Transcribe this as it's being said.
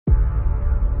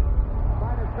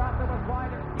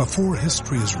Before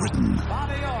history is written,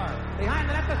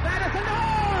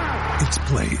 it's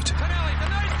played.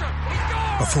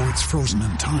 Before it's frozen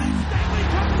in time,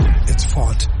 it's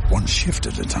fought one shift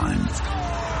at a time.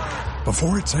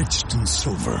 Before it's etched in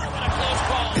silver,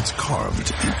 it's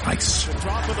carved in ice.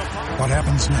 What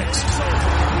happens next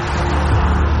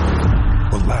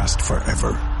will last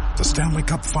forever. The Stanley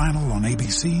Cup Final on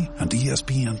ABC and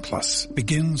ESPN Plus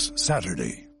begins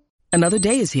Saturday. Another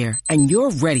day is here, and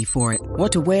you're ready for it.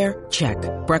 What to wear? Check.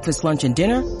 Breakfast, lunch, and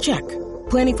dinner? Check.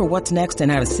 Planning for what's next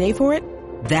and how to save for it?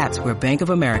 That's where Bank of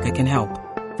America can help.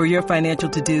 For your financial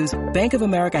to-dos, Bank of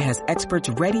America has experts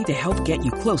ready to help get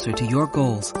you closer to your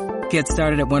goals. Get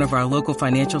started at one of our local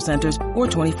financial centers or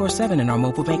 24/7 in our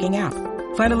mobile banking app.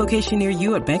 Find a location near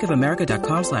you at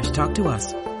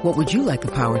bankofamerica.com/talktous. What would you like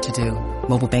the power to do?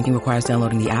 Mobile banking requires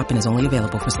downloading the app and is only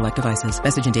available for select devices.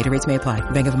 Message and data rates may apply.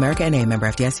 Bank of America N.A., member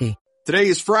FDIC. Today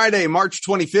is Friday, March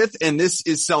 25th, and this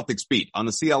is Celtics Beat on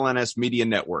the CLNS Media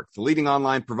Network, the leading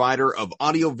online provider of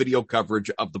audio-video coverage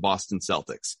of the Boston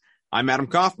Celtics. I'm Adam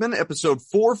Kaufman. Episode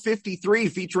 453,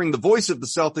 featuring the voice of the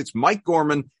Celtics, Mike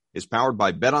Gorman, is powered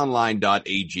by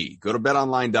betonline.ag. Go to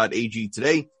betonline.ag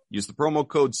today. Use the promo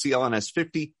code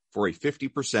CLNS50 for a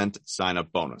 50%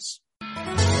 sign-up bonus.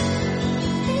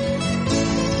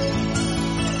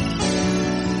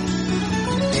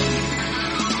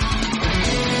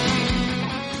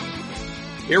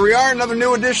 Here we are, another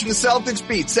new edition of Celtics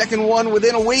Beat, second one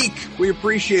within a week. We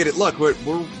appreciate it. Look,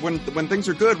 when things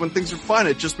are good, when things are fun,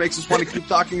 it just makes us want to keep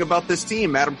talking about this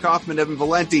team. Adam Kaufman, Evan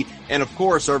Valenti, and of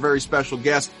course, our very special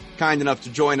guest, kind enough to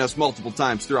join us multiple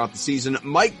times throughout the season,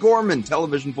 Mike Gorman,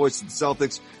 television voice of the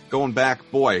Celtics, going back,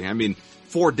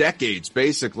 4 decades,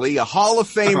 basically. A Hall of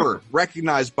Famer,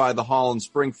 recognized by the Hall in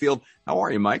Springfield. How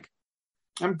are you, Mike?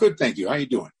 I'm good, thank you. How you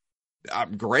doing?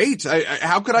 Great.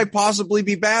 How could I possibly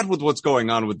be bad with what's going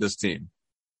on with this team?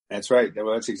 That's right.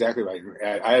 Well, that's exactly right.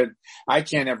 I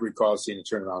can't ever recall seeing a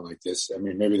turnaround like this. I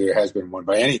mean, maybe there has been one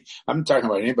I'm talking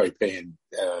about anybody playing,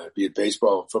 be it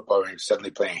baseball, football, or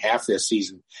suddenly playing half their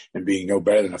season and being no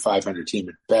better than a 500 team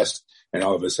at best. And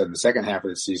all of a sudden, the second half of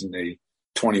the season, they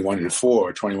 21-4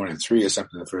 or 21-3 or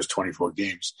something in the first 24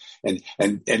 games. And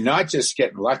not just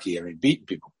getting lucky. I mean,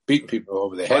 beating people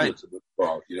over the head with the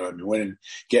ball, winning,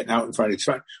 getting out in front. It's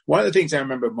fun. One of the things I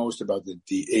remember most about the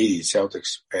 80s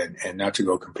Celtics, and not to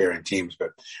go comparing teams,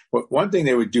 but one thing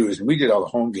they would do is, and we did all the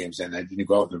home games then, I didn't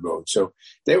go out on the road. So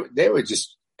they would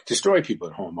just destroy people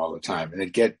at home all the time. And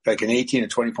they'd get like an 18 or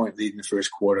 20 point lead in the first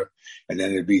quarter. And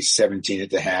then it'd be 17 at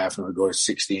the half, and it would go to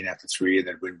 16 after 3, and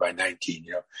then win by 19,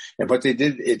 And what they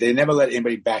did, they never let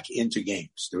anybody back into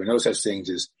games. There were no such things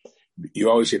as, you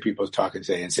always hear people talk and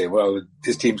say, well,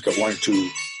 this team's got 1 or 2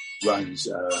 runs,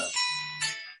 gotta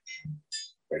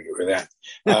get rid of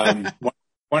that.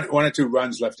 One or 2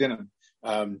 runs left in them.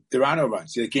 There are no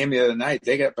runs. The game the other night,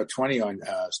 they got up by 20 on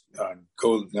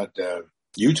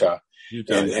Utah.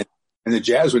 And the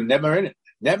Jazz were never in it.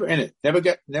 Never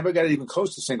got it even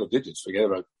close to single digits. Forget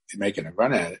about making a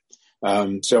run at it.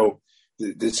 So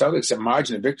the Celtics have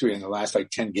margin of victory in the last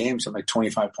 10 games, something like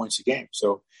 25 points a game.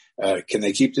 So can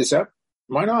they keep this up?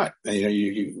 Why not?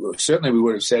 You certainly we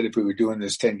would have said if we were doing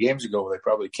this 10 games ago, they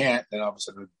probably can't. Then all of a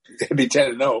sudden it'd be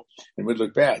 10-0 and would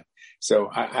look bad. So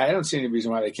I don't see any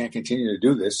reason why they can't continue to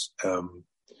do this.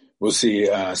 We'll see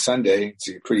Sunday. It's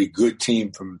a pretty good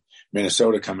team from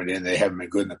Minnesota coming in. They haven't been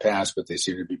good in the past, but they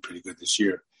seem to be pretty good this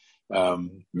year.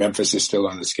 Memphis is still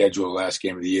on the schedule, last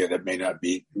game of the year. That may not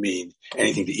mean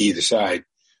anything to either side.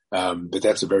 But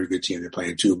that's a very good team they're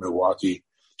playing too. Milwaukee,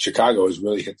 Chicago has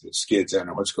really hit the skids. I don't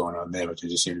know what's going on there, but they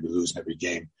just seem to be losing every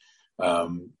game. I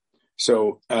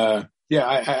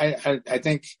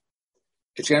think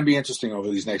it's going to be interesting over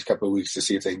these next couple of weeks to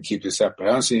see if they can keep this up, but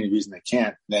I don't see any reason they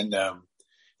can't. Then,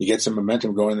 you get some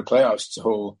momentum going in the playoffs. It's a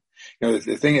whole, the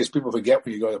thing is, people forget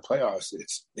when you go to the playoffs,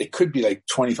 it could be like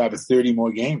 25 or 30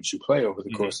 more games you play over the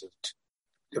course of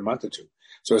a month or two.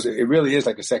 So it really is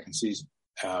like a second season.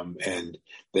 And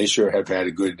they sure have had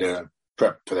a good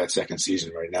prep for that second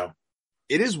season right now.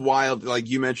 It is wild. Like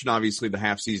you mentioned, obviously the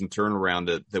half season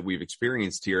turnaround that we've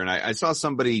experienced here. And I saw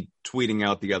somebody tweeting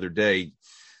out the other day,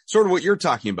 sort of what you're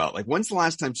talking about. Like, when's the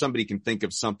last time somebody can think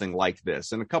of something like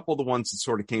this? And a couple of the ones that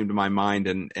sort of came to my mind,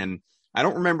 and I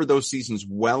don't remember those seasons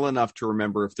well enough to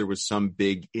remember if there was some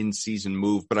big in-season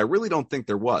move, but I really don't think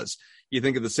there was. You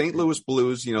think of the St. Louis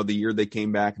Blues, the year they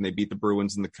came back and they beat the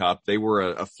Bruins in the Cup. They were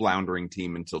a floundering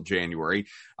team until January.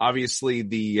 Obviously,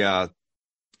 I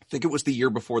think it was the year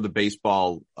before the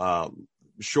baseball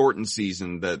shortened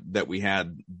season that we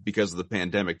had because of the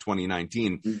pandemic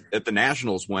 2019, that the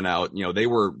Nationals went out, they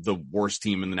were the worst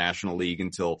team in the National League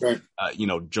until,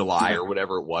 July or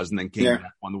whatever it was. And then came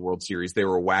back, won the World Series. They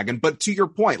were a wagon. But to your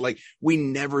point, like, we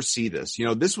never see this,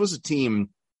 this was a team.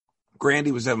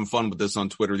 Grandy was having fun with this on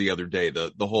Twitter the other day,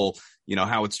 the whole,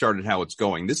 how it started, how it's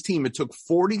going. This team, it took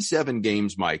 47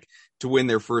 games, Mike, to win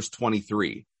their first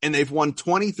 23, and they've won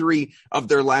 23 of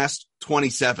their last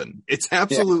 27. It's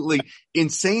absolutely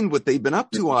insane what they've been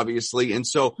up to, obviously. And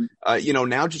so,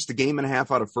 now just a game and a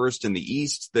half out of first in the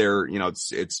East, they're,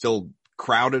 it's still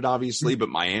crowded, obviously, but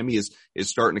Miami is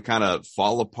starting to kind of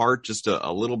fall apart just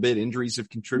a little bit. Injuries have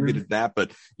contributed to that,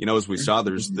 but as we saw,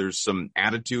 there's some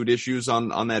attitude issues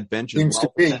on that bench as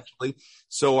well, potentially.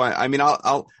 So I mean,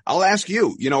 I'll ask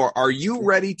you, are you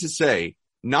ready to say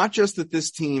not just that this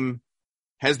team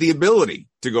has the ability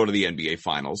to go to the NBA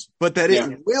Finals, but that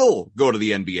it will go to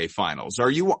the NBA Finals? Are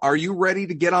you ready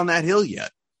to get on that hill yet?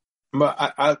 Well,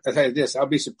 I'll tell you this: I'll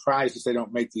be surprised if they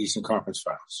don't make the Eastern Conference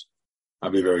Finals. I'll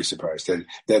be very surprised.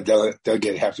 They'll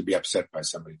have to be upset by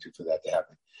somebody for that to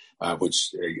happen,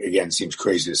 which again seems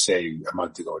crazy to say a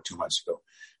month ago or 2 months ago.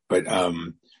 But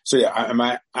I'm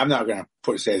not going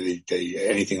to say that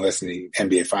anything less than the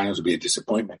NBA Finals would be a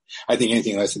disappointment. I think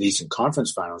anything less than the Eastern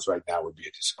Conference Finals right now would be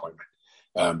a disappointment.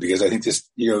 Because I think this,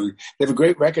 they have a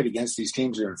great record against these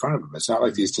teams that are in front of them. It's not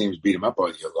like these teams beat them up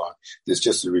all year long. It's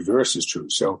just the reverse is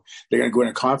true. So they're going to go in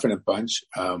a confident bunch.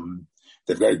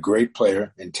 They've got a great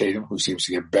player in Tatum who seems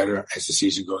to get better as the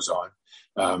season goes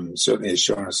on. Certainly has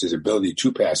shown us his ability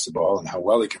to pass the ball and how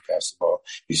well he can pass the ball.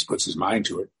 He puts his mind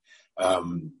to it.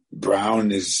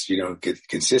 Brown is,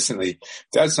 consistently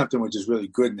does something which is really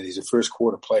good, and that he's a first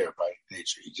quarter player by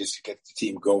nature. He just gets the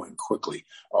team going quickly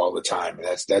all the time. And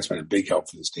that's been a big help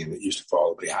for this team that used to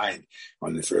fall behind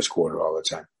on the first quarter all the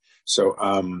time. So,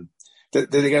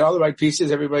 they got all the right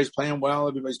pieces. Everybody's playing well.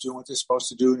 Everybody's doing what they're supposed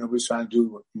to do. Nobody's trying to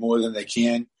do more than they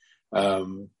can.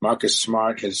 Marcus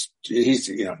Smart he's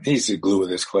the glue of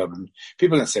this club, and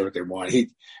people can say what they want.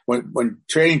 When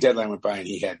trading deadline went by and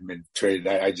he hadn't been traded,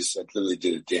 I literally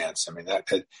did a dance. I mean,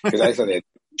 because I thought they had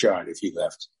a shot if he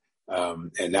left.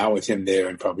 And now with him there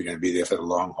and probably going to be there for the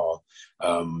long haul,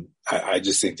 I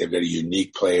just think they've got a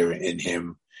unique player in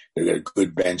him. They've got a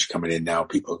good bench coming in now.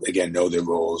 People, again, know their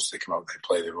roles. They come out and they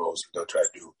play their roles. They'll try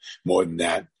to do more than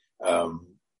that.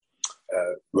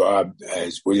 Rob,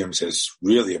 as Williams, has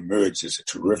really emerged as a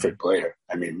terrific player.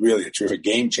 I mean, really a terrific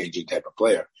game-changing type of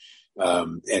player.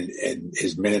 And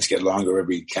his minutes get longer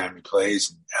every time he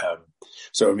plays.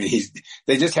 So, I mean,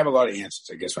 they just have a lot of answers,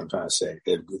 I guess what I'm trying to say.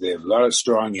 They have a lot of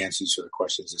strong answers to the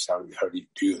questions as how do you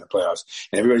do in the playoffs?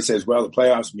 And everybody says, well, the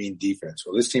playoffs mean defense.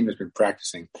 Well, this team has been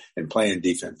practicing and playing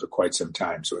defense for quite some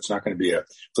time. So it's not going to be a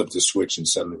flip the switch and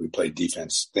suddenly we play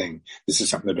defense thing. This is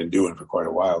something they've been doing for quite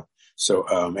a while. So,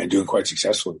 and doing quite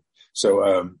successfully. So,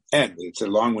 and it's a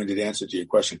long-winded answer to your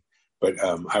question. But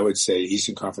I would say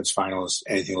Eastern Conference Finals,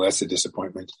 anything less a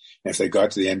disappointment. And if they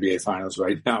got to the NBA Finals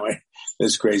right now,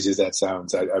 as crazy as that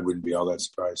sounds, I wouldn't be all that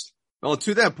surprised. Well,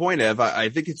 to that point, Ev, I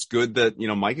think it's good that,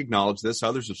 Mike acknowledged this.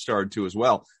 Others have started to as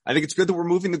well. I think it's good that we're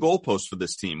moving the goalposts for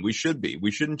this team. We should be.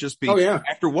 We shouldn't just be. Oh, yeah.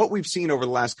 After what we've seen over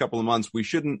the last couple of months, we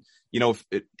shouldn't,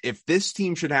 if this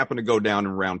team should happen to go down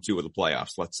in round 2 of the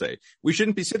playoffs, let's say, we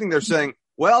shouldn't be sitting there saying,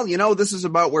 well, this is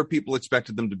about where people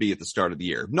expected them to be at the start of the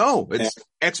year. No,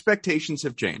 expectations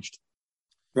have changed.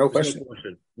 No question.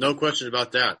 No question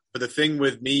about that. But the thing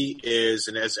with me is,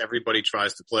 and as everybody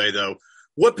tries to play though,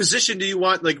 what position do you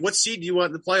want? Like, what seed do you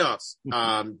want in the playoffs?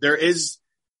 There is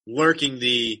lurking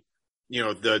the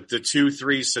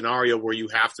 2-3 scenario where you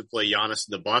have to play Giannis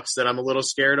and the Bucks that I'm a little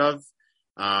scared of,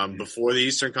 before the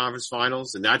Eastern Conference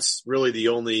Finals. And that's really the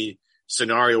only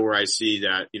scenario where I see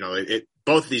that,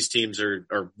 both of these teams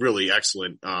are really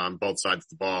excellent on both sides of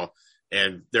the ball,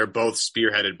 and they're both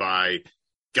spearheaded by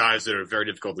guys that are very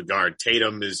difficult to guard.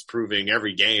 Tatum is proving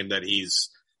every game that he's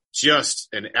just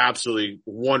an absolutely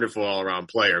wonderful all-around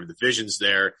player. The vision's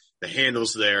there, the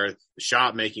handle's there, the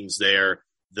shot making's there,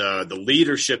 the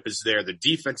leadership is there, the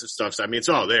defensive stuff's, it's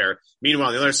all there. Meanwhile,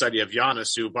 on the other side, you have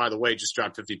Giannis, who, by the way, just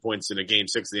dropped 50 points in a Game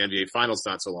 6 of the NBA Finals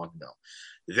not so long ago.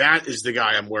 That is the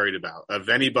guy I'm worried about of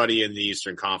anybody in the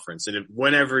Eastern Conference. And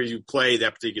whenever you play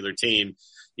that particular team,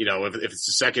 if it's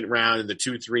the second round and the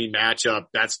 2-3 matchup,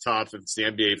 that's tough. If it's the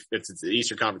NBA, if it's the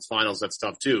Eastern Conference Finals, that's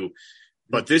tough too.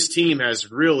 But this team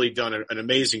has really done an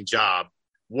amazing job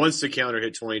once the calendar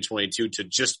hit 2022 to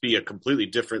just be a completely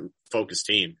different focused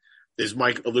team. As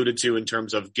Mike alluded to in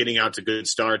terms of getting out to good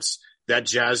starts, that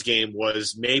Jazz game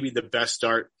was maybe the best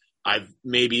start I've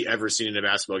maybe ever seen in a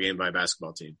basketball game by a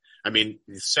basketball team.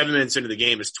 7 minutes into the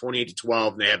game, it's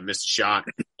 28-12, and they haven't missed a shot.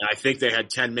 And I think they had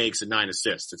 10 makes and 9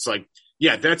 assists. It's like,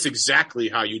 yeah, that's exactly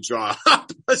how you draw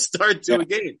up a start to a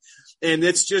game. And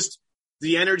it's just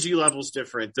the energy level's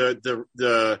different.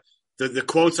 The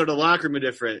quotes out of the locker room are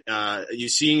different. You're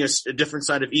seeing a different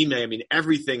side of Ime. I mean,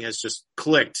 everything has just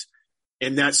clicked.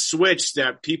 And that switch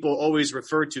that people always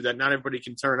refer to that not everybody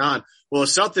can turn on. Well, the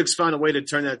Celtics found a way to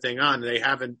turn that thing on, and they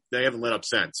haven't let up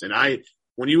since. And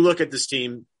when you look at this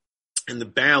team and the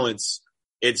balance,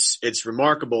 it's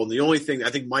remarkable. And the only thing,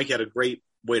 I think Mike had a great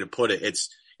way to put it. It's,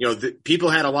 people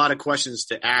had a lot of questions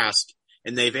to ask,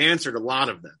 and they've answered a lot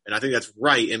of them. And I think that's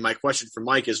right. And my question for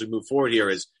Mike as we move forward here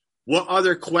is, what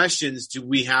other questions do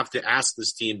we have to ask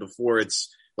this team before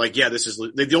it's like, yeah, this is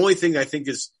the only thing I think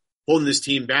is holding this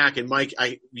team back. And Mike,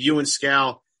 you and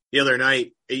Scal the other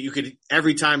night, you could,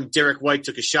 every time Derek White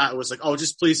took a shot, it was like, oh,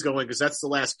 just please go in, because that's the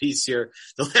last piece here.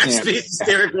 The last piece is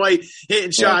Derek White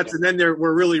hitting shots, and then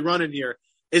we're really running here.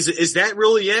 Is that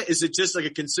really it? Is it just like a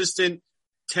consistent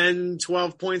 10,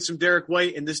 12 points from Derek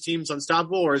White and this team's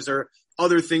unstoppable, or is there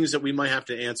other things that we might have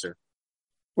to answer?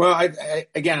 Well, I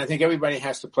think everybody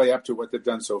has to play up to what they've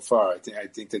done so far. I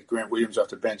think that Grant Williams off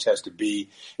the bench has to be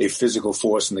a physical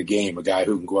force in the game, a guy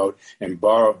who can go out and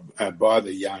bother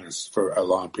Giannis for a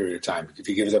long period of time. If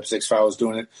he gives up 6 fouls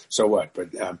doing it, so what?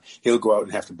 But he'll go out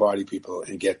and have to body people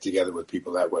and get together with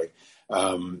people that way.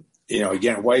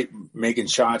 Again, White making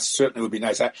shots certainly would be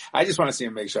nice. I just want to see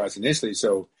him make shots initially,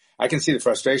 so I can see the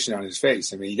frustration on his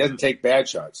face. I mean, he doesn't take bad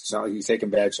shots. It's not like he's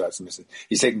taking bad shots and missing.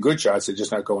 He's taking good shots. They're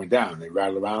just not going down. They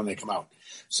rattle around, they come out.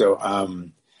 So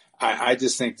I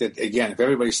just think that, again, if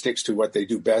everybody sticks to what they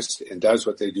do best and does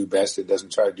what they do best and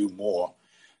doesn't try to do more,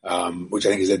 which I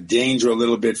think is a danger a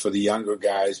little bit for the younger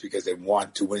guys because they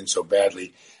want to win so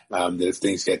badly, that if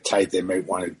things get tight, they might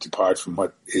want to depart from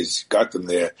what has got them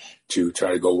there to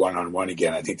try to go one-on-one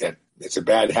again. I think that it's a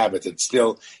bad habit that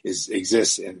still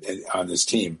exists on this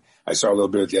team. I saw a little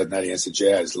bit of the other night against the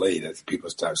Jazz late. I think people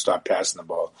stopped passing the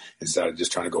ball and started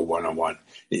just trying to go one-on-one.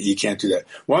 You can't do that.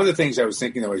 One of the things I was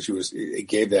thinking, though, as it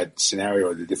gave that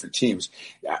scenario of the different teams,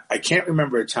 I can't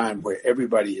remember a time where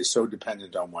everybody is so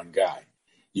dependent on one guy.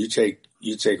 You take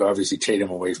obviously Tatum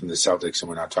away from the Celtics, and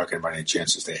we're not talking about any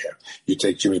chances they have. You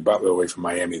take Jimmy Butler away from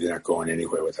Miami, they're not going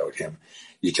anywhere without him.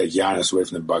 You take Giannis away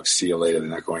from the Bucks, see you later, they're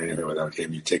not going anywhere without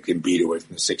him. You take Embiid away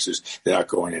from the Sixers, they're not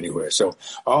going anywhere. So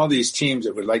all these teams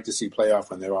that would like to see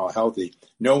playoff when they're all healthy,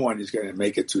 no one is going to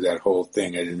make it through that whole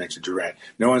thing. I didn't mention Durant.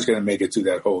 No one's going to make it through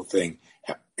that whole thing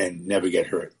and never get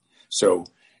hurt. So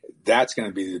that's going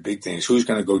to be the big thing, is who's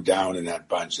going to go down in that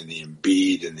bunch, and the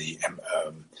Embiid and the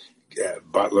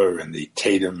Butler and the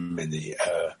Tatum and the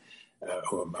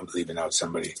I'm leaving out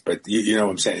somebody, but you know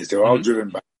what I'm saying, is they're all driven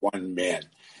by one man.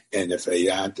 And if they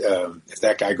aren't, if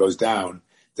that guy goes down,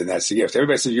 then that's the gift.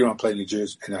 Everybody says you don't play New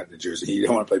Jersey, not New Jersey. You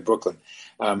don't want to play Brooklyn.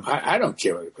 I don't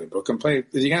care whether you play Brooklyn.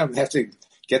 You're going to have to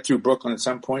get through Brooklyn at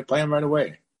some point. Play them right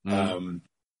away. And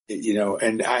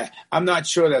I'm not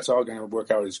sure that's all going to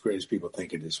work out as great as people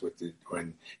think it is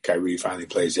when Kyrie finally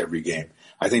plays every game.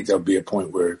 I think there'll be a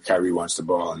point where Kyrie wants the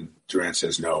ball and Durant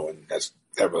says no, and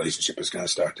that relationship is going to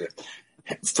start to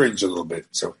fringe a little bit.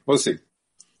 So we'll see.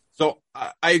 So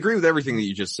I agree with everything that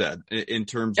you just said in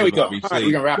terms of obviously. All right,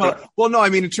 we can wrap it up. Well, no, I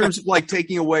mean, in terms of like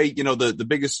taking away, the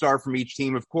biggest star from each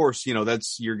team, of course,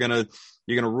 that's, you're going to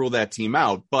rule that team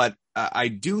out. But I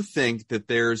do think that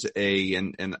there's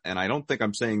and I don't think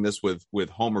I'm saying this with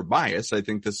homer bias. I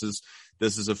think this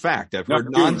is a fact. I've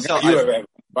heard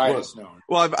bias known.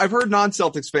 Well, I've heard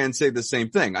non-Celtics fans say the same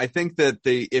thing. I think that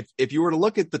if you were to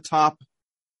look at the top,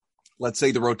 let's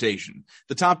say the rotation,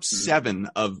 the top 7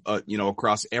 of,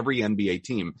 across every NBA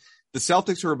team, the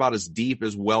Celtics are about as deep,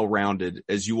 as well-rounded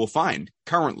as you will find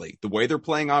currently. The way they're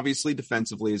playing, obviously,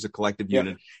 defensively as a collective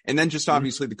unit, and then just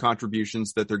obviously the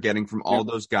contributions that they're getting from all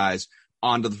those guys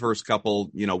onto the first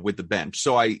couple, with the bench.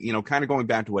 So I, kind of going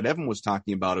back to what Evan was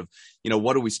talking about of,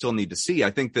 what do we still need to see? I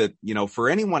think that, for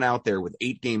anyone out there with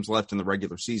 8 games left in the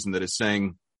regular season that is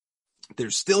saying,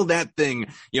 there's still that thing,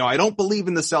 I don't believe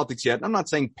in the Celtics yet. I'm not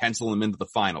saying pencil them into the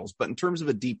finals, but in terms of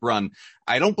a deep run,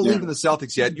 I don't believe in the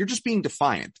Celtics yet. You're just being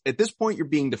defiant. At this point, you're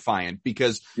being defiant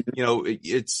because,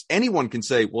 it's anyone can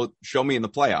say, well, show me in the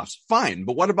playoffs. Fine.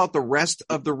 But what about the rest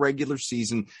of the regular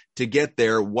season to get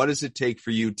there? What does it take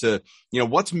for you to,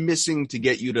 what's missing to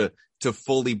get you to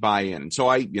fully buy in? And so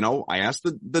I asked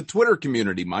the Twitter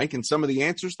community, Mike, and some of the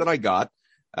answers that I got,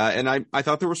 and I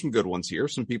thought there were some good ones here.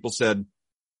 Some people said,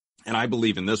 and I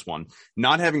believe in this one,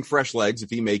 not having fresh legs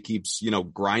if Ime keeps,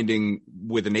 grinding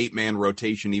with an 8-man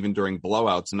rotation even during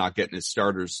blowouts and not getting his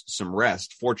starters some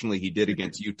rest. Fortunately, he did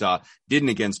against Utah, didn't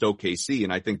against OKC,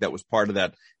 and I think that was part of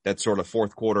that sort of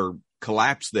fourth quarter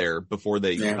collapse there before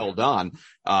they held on.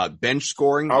 Bench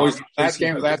scoring. Always last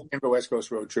game of the West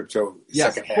Coast road trip. So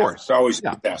second half. Course. It's always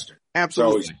a disaster.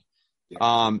 Absolutely.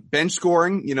 Bench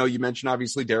scoring, you mentioned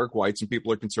obviously Derek White. Some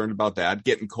people are concerned about that.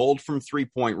 Getting cold from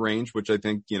 3-point range, which I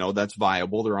think, that's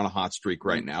viable. They're on a hot streak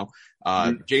right now.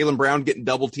 Jaylen Brown getting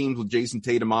double teamed with Jason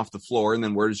Tatum off the floor. And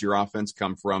then where does your offense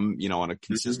come from, on a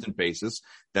consistent basis?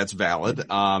 That's valid.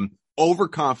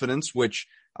 Overconfidence, which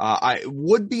I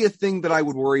would be a thing that I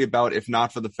would worry about if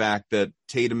not for the fact that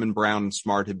Tatum and Brown and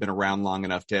Smart have been around long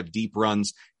enough to have deep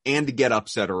runs and to get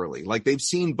upset early. Like they've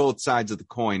seen both sides of the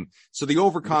coin. So the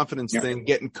overconfidence thing,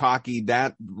 getting cocky,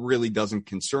 that really doesn't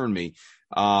concern me.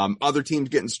 Other teams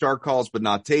getting star calls, but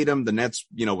not Tatum. The Nets,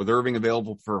 with Irving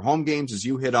available for home games, as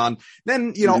you hit on,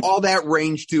 then, all that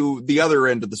range to the other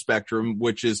end of the spectrum,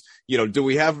 which is, do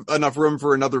we have enough room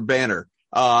for another banner?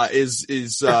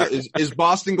 Is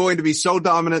Boston going to be so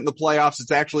dominant in the playoffs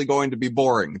it's actually going to be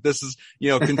boring? This is,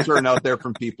 concern out there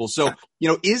from people. So,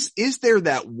 is there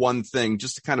that one thing,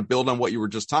 just to kind of build on what you were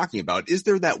just talking about, is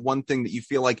there that one thing that you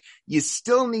feel like you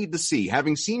still need to see,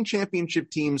 having seen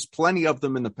championship teams, plenty of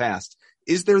them in the past,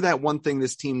 is there that one thing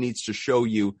this team needs to show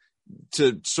you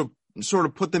to sort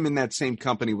of put them in that same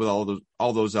company with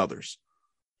all those others?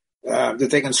 That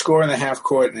they can score in the half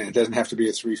court and it doesn't have to be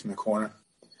a three from the corner.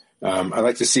 I'd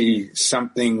like to see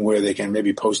something where they can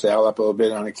maybe post Al up a little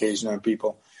bit on occasion on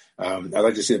people. I'd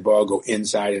like to see the ball go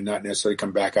inside and not necessarily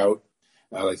come back out.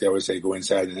 Like they always say, go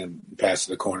inside and then pass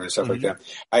to the corner and stuff like that.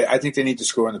 I think they need to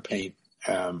score in the paint.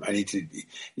 In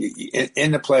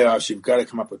the playoffs, you've got to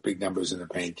come up with big numbers in the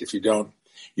paint. If you don't,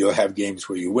 you'll have games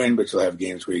where you win, but you'll have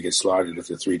games where you get slaughtered if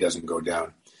the three doesn't go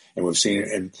down. And we've seen it.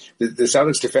 And the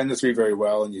Celtics defend the three very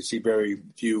well, and you see very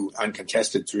few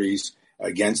uncontested threes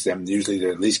against them. Usually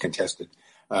they're at least contested.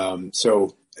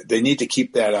 So they need to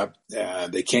keep that up.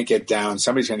 They can't get down.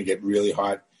 Somebody's going to get really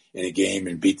hot in a game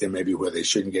and beat them maybe where they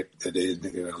shouldn't get, that they didn't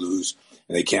think they were going to lose,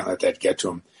 and they can't let that get to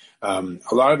them.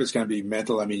 A lot of it's going to be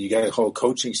mental. I mean, you got a whole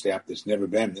coaching staff that's never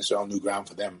been. This is all new ground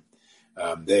for them.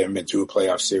 They haven't been through a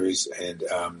playoff series, and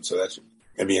so that's going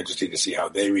to be interesting to see how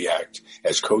they react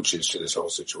as coaches to this whole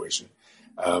situation.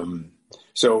 In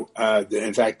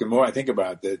fact, the more I think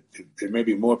about it, there may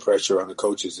be more pressure on the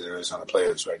coaches than there is on the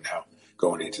players right now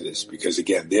going into this, because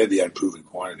again, they're the unproven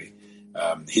quantity.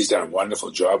 He's done a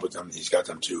wonderful job with them. He's got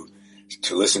them to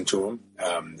listen to him.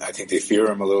 I think they fear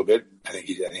him a little bit. I think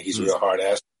he's a real hard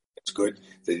ass. It's good.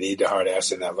 They need the hard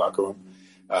ass in that locker room.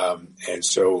 And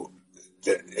so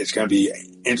it's going to be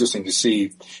interesting to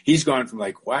see. He's gone from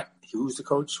like, what? Who's the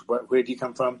coach? Where did he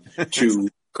come from? To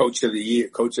coach of the year,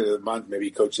 coach of the month, maybe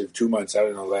coach of 2 months. I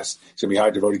don't know, less. It's going to be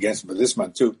hard to vote against him for this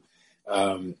month too.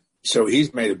 So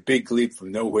he's made a big leap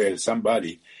from nowhere to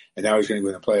somebody, and now he's going to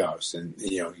go in the playoffs. And,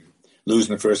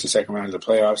 losing the first or second round of the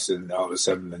playoffs, and all of a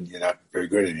sudden then you're not very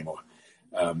good anymore.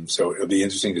 So it'll be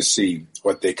interesting to see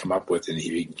what they come up with and if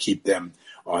he can keep them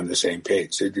on the same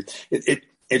page. So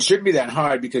it shouldn't be that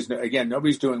hard because, again,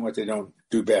 nobody's doing what they don't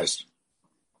do best.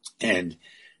 And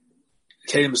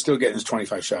Tatum is still getting his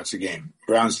 25 shots a game.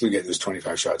 Brown's still getting his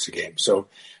 25 shots a game. So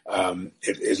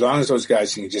as long as those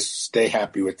guys can just stay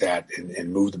happy with that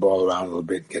and move the ball around a little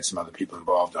bit, get some other people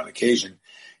involved on occasion,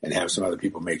 and have some other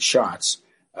people make shots,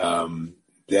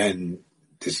 then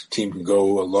this team can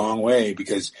go a long way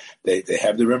because they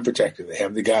have the rim protector. They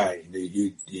have the guy.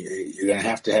 You're going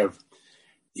to have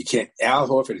you can't. Al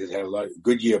Horford has had a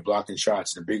good year blocking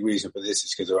shots, and a big reason for this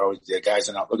is because the guys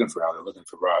are not looking for Al; they're looking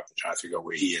for Rob. They're trying to figure out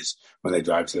where he is when they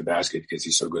drive to the basket because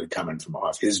he's so good at coming from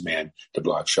off his man to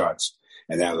block shots,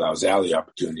 and that allows Al the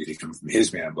opportunity to come from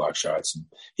his man and block shots. And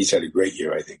he's had a great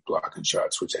year, I think, blocking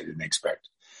shots, which I didn't expect.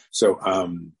 So,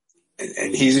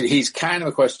 and he's kind of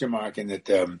a question mark in that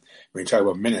when you talk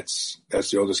about minutes,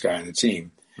 that's the oldest guy on the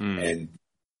team, and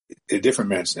they're different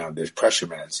minutes now. There's pressure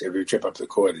minutes. Every trip up the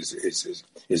court is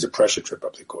a pressure trip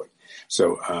up the court.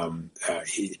 So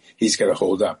he's got to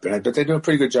hold up. But they do a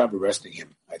pretty good job of resting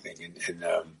him, I think. And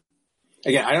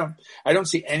again, I don't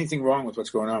see anything wrong with what's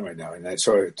going on right now. And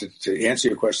so to answer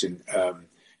your question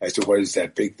as to what is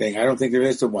that big thing, I don't think there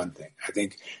is the one thing. I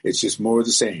think it's just more of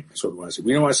the same. That's what we want to see.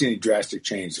 We don't want to see any drastic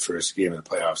change the first game of the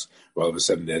playoffs. All of a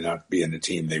sudden they're not being the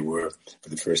team they were for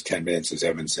the first 10 minutes, as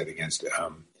Evan said, against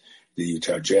the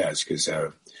Utah Jazz, because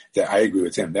I agree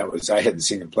with him. I hadn't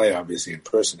seen him play, obviously, in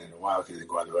person in a while because they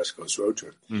go on the West Coast road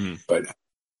trip. Mm-hmm. But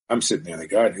I'm sitting there in the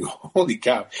garden and go, holy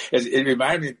cow. It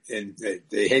reminded me, and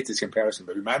they hate this comparison,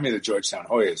 but it reminded me of the Georgetown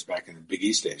Hoyas back in the Big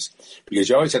East days, because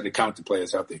you always had to count the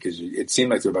players out there because it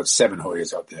seemed like there were about 7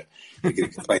 Hoyas out there who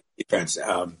could play defense.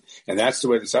 And that's the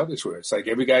way the Celtics were. It's like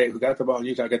every guy who got the ball in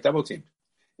Utah got double teamed.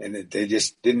 and they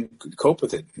just didn't cope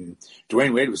with it. And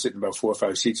Dwayne Wade was sitting about 4 or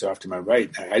 5 seats off to my right.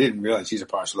 I didn't realize he's a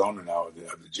Barcelona now of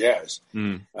the Jazz.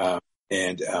 There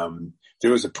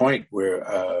was a point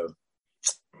where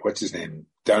what's his name,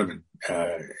 Donovan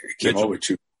came over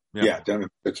to Donovan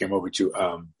came over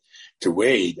to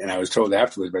Wade, and I was told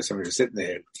afterwards by somebody who was sitting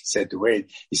there. He said to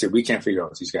Wade, he said, "We can't figure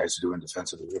out what these guys are doing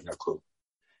defensively. We have no clue."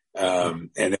 And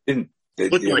it didn't.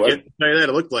 It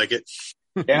looked like it.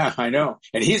 Yeah, I know.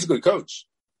 And he's a good coach.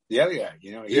 The other guy,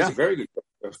 he's a very good coach.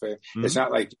 It's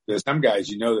not like there's some guys,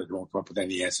 that won't come up with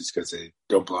any answers because they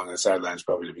don't belong on the sidelines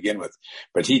probably to begin with.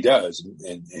 But he does.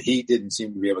 And he didn't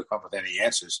seem to be able to come up with any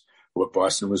answers for what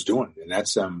Boston was doing. And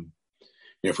that's,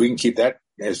 if we can keep that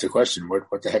as the question,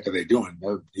 what the heck are they doing?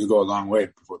 You go a long way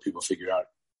before people figure out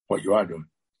what you are doing.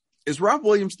 Is Rob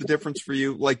Williams the difference for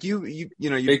you? Like you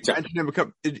mentioned him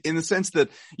in the sense that,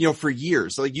 for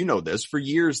years, like, this, for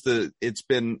years, it's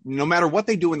been, no matter what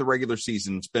they do in the regular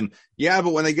season, it's been,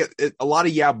 but when they get a lot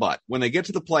of, but when they get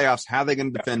to the playoffs, how are they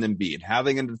going to defend Embiid? How are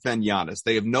they going to defend Giannis?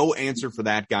 They have no answer for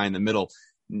that guy in the middle.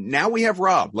 Now we have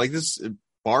Rob, like this,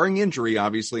 barring injury,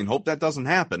 obviously, and hope that doesn't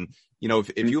happen.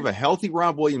 If you have a healthy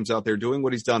Rob Williams out there doing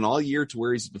what he's done all year to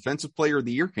where he's a defensive player of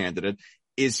the year candidate,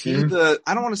 is he I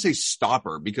don't want to say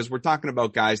stopper, because we're talking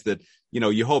about guys that,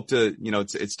 you hope to,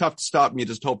 it's tough to stop him. You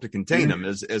just hope to contain him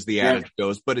as the adage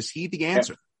goes, but is he the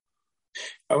answer?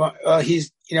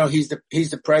 He's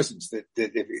the presence that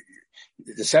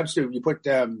the substitute, you put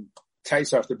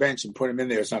Tice off the bench and put him in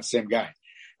there. It's not the same guy,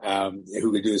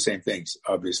 who could do the same things,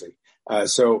 obviously.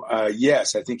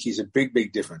 Yes, I think he's a big,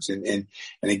 big difference. And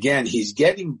again, he's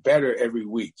getting better every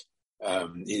week.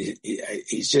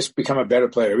 He's just become a better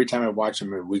player. Every time I watch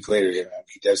him a week later,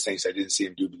 he does things I didn't see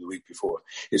him do the week before.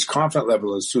 His confidence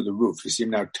level is through the roof. You see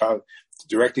him now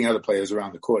directing other players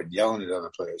around the court and yelling at other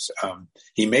players.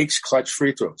 He makes clutch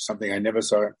free throws, something I never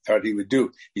thought he would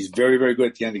do. He's very, very good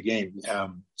at the end of the game,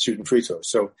 shooting free throws.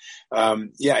 So,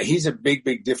 he's a big,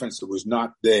 big difference that was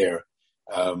not there.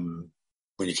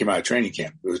 When he came out of training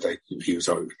camp, it was like he was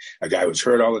a guy who was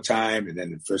hurt all the time. And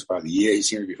then the first part of the year, he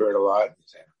seemed to be hurt a lot.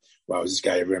 Wow, is this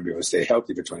guy ever going to be able to stay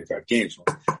healthy for 25 games?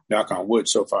 Well, knock on wood,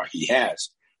 so far he has.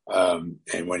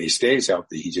 And when he stays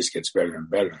healthy, he just gets better and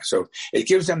better. So it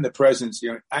gives them the presence.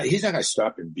 He's not going to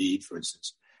stop Embiid, for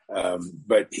instance.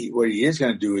 But what he is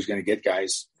going to do is going to get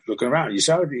guys looking around. You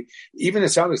saw even the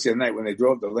Celtics the other night when they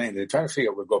drove the lane, they tried to figure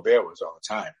out where Gobert was all the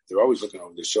time. They're always looking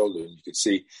over their shoulder, and you could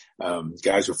see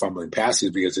guys were fumbling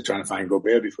passes because they're trying to find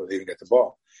Gobert before they even get the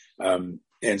ball.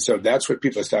 And so that's what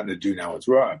people are starting to do now with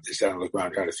Rob. They're starting to look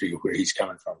around, trying to figure where he's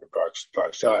coming from to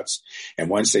block shots.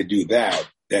 And once they do that,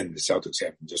 then the Celtics have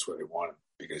him just where they want him,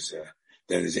 because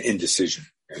then there's an indecision.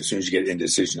 And as soon as you get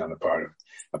indecision on the part of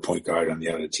a point guard on the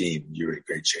other team, you're in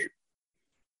great shape.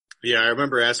 Yeah, I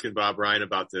remember asking Bob Ryan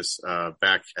about this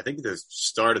back, I think, at the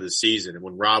start of the season, and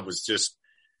when Rob was just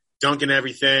dunking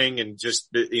everything and just,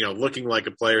 looking like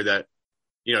a player that,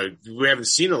 we haven't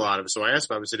seen a lot of. So I asked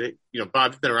Bob, I said, hey,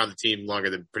 Bob, you've been around the team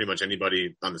longer than pretty much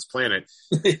anybody on this planet.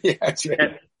 Yeah, that's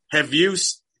right.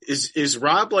 Is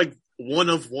Rob like one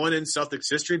of one in Celtics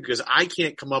history? Because I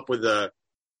can't come up with a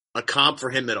comp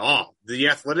for him at all. The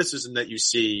athleticism that you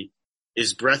see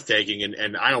is breathtaking.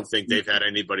 And I don't think they've had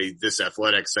anybody this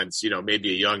athletic since,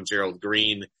 maybe a young Gerald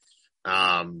Green,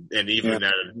 and even at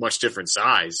a much different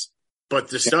size. But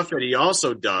the stuff that he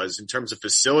also does in terms of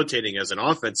facilitating as an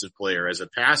offensive player, as a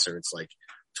passer, it's like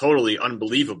totally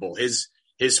unbelievable. His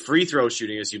free throw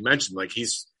shooting, as you mentioned, like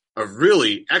he's a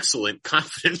really excellent,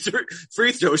 confident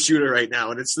free throw shooter right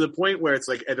now. And it's to the point where it's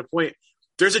like at a point,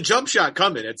 there's a jump shot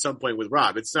coming at some point with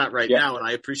Rob. It's not right now. And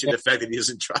I appreciate the fact that he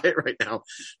doesn't try it right now,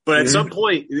 but at some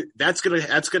point that's going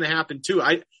to happen too.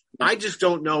 I just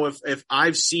don't know if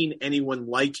I've seen anyone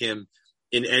like him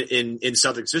in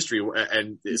Celtics history.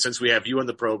 And since we have you on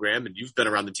the program and you've been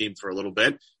around the team for a little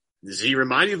bit, does he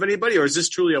remind you of anybody, or is this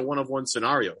truly a one-of-one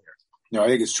scenario here? No, I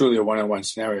think it's truly a one-on-one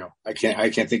scenario. I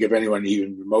can't think of anyone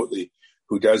even remotely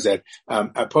who does that.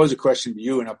 I pose a question to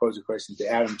you, and I'll pose a question to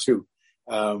Adam too.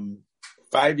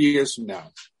 5 years from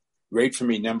now, rate for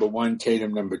me number 1,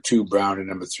 Tatum, number 2, Brown, and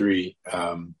number 3,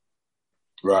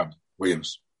 Rob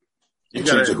Williams. You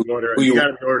got it in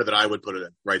the order that I would put it in,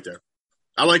 right there.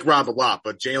 I like Rob a lot,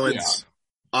 but Jalen's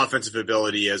offensive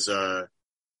ability as a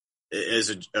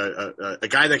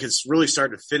guy that can really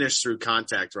start to finish through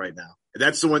contact right now.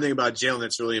 That's the one thing about Jalen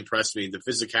that's really impressed me. The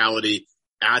physicality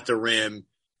at the rim,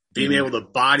 being able to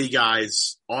body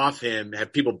guys off him,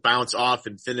 have people bounce off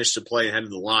and finish the play ahead of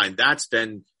the line. That's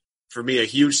been, for me, a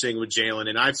huge thing with Jalen.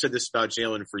 And I've said this about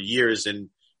Jalen for years, and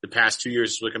the past 2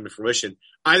 years has really come to fruition.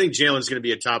 I think Jalen's going to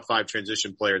be a top 5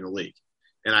 transition player in the league.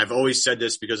 And I've always said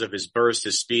this because of his burst,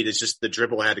 his speed. It's just the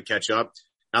dribble had to catch up.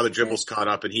 Now the dribble's caught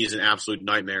up, and he's an absolute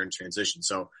nightmare in transition.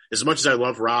 So as much as I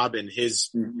love Rob and his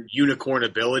unicorn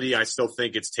ability, I still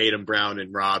think it's Tatum, Brown,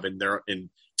 and Rob, and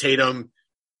Tatum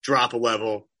drop a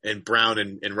level, and Brown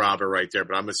and Rob are right there.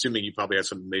 But I'm assuming you probably have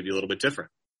something maybe a little bit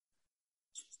different.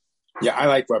 Yeah, I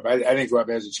like Rob. I think Rob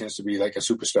has a chance to be like a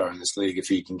superstar in this league if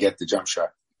he can get the jump shot.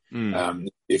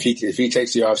 If he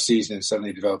takes the off season and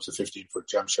suddenly develops a 15-foot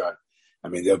jump shot, I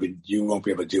mean, you won't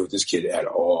be able to deal with this kid at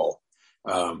all.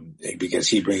 Because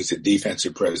he brings the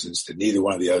defensive presence that neither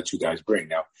one of the other two guys bring.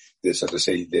 Now, this, as I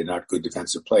say, they're not good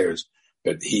defensive players,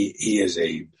 but he is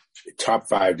a top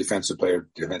 5 defensive player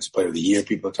of the year.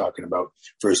 People are talking about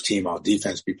first team all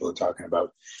defense. People are talking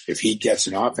about if he gets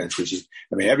an offense, which is,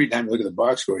 I mean, every time you look at the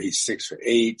box score, he's 6 for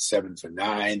 8, 7 for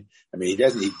 9. I mean,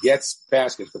 he gets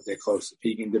baskets, but they're close. If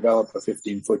he can develop a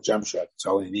 15-foot jump shot, that's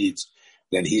all he needs.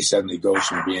 Then he suddenly goes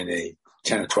from being a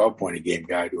 10 or 12 point a game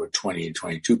guy to a 20 and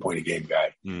 22 point a game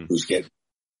guy who's getting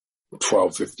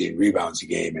 12, 15 rebounds a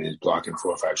game and is blocking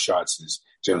 4 or 5 shots and is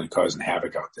generally causing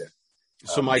havoc out there.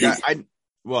 So Mike,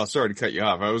 well, sorry to cut you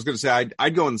off. I was going to say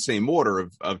I'd go in the same order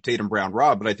of Tatum, Brown,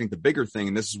 Rob, but I think the bigger thing,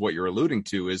 and this is what you're alluding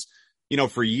to, is,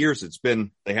 for years it's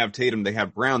been they have Tatum, they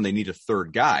have Brown, they need a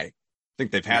third guy. I think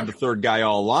they've had the third guy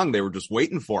all along. They were just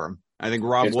waiting for him. I think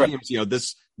Rob Williams,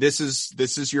 this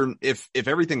is your, if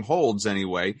everything holds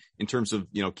anyway, in terms of,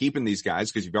 keeping these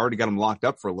guys, because you've already got them locked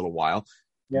up for a little while.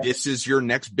 Yeah. This is your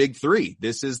next big 3.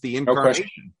 This is the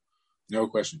incarnation. No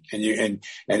question. And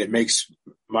it makes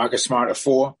Marcus Smart a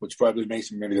 4, which probably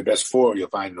makes him maybe the best 4 you'll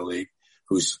find in the league,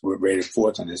 who's rated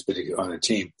 4th on this particular, on the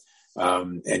team.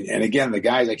 And again, the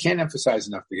guys, I can't emphasize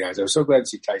enough the guys. I was so glad to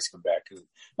see Tice come back, because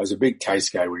I was a big Tice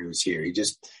guy when he was here. He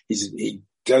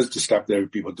does the stuff that other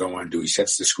people don't want to do. He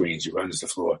sets the screens. He runs the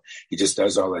floor. He just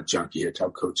does all that junk you hear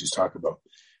top coaches talk about.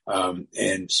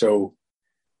 And so,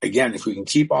 again, if we can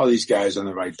keep all these guys on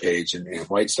the right page and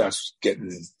White starts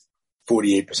getting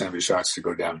 48% of his shots to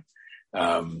go down,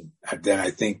 then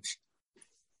I think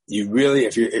you really,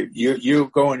 if you're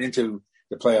going into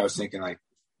the playoffs thinking like,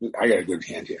 I got a good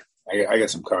hand here. I got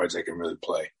some cards I can really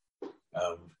play.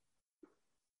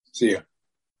 See ya.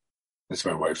 That's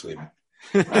my wife leaving.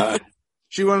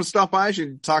 She wanted to stop by. She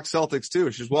could talk Celtics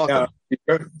too. She's welcome.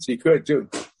 She could too.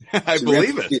 I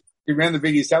believe it. She ran the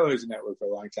Big East Television Network for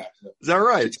a long time. So is that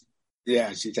right?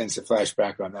 She tends to flash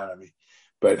back on that on me.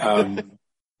 But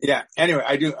yeah. Anyway,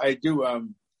 I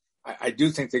do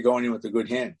think they're going in with a good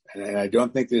hand, and I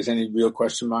don't think there's any real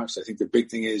question marks. I think the big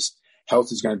thing is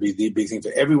health is going to be the big thing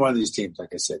for every one of these teams.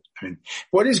 Like I said, I mean,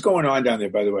 what is going on down there?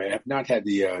 By the way, I have not had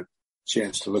the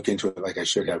chance to look into it like I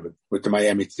should have with the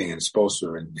Miami thing and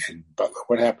Spoelstra and Butler.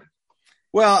 What happened?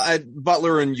 Well,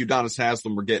 Butler and Udonis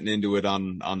Haslem were getting into it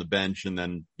on the bench, and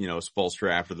then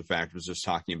Spoelstra after the fact was just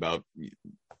talking about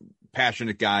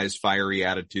passionate guys, fiery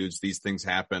attitudes. These things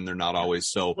happen. They're not always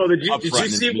so. Well, did you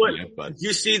see did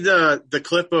you see the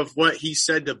clip of what he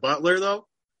said to Butler though?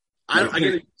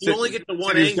 You only get the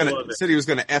one angle of it. Said he was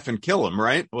going to F and kill him,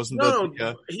 right?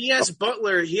 He asked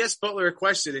Butler a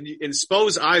question, and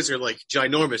Spo's eyes are like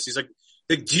ginormous. He's like,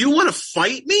 do you want to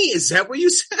fight me? Is that what you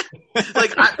said?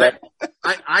 Like,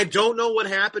 I don't know what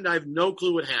happened. I have no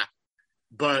clue what happened,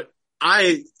 but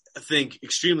I think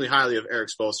extremely highly of Eric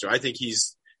Spoelstra. I think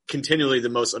he's continually the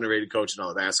most underrated coach in all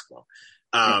of basketball.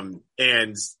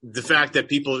 And the fact that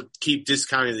people keep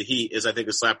discounting the Heat is, I think,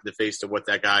 a slap in the face to what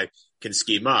that guy can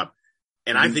scheme up.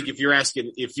 And I think if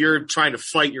you're trying to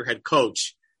fight your head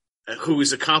coach, who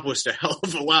has accomplished a hell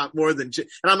of a lot more than,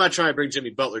 and I'm not trying to bring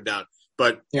Jimmy Butler down,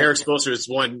 but Eric Spoelstra has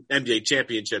won NBA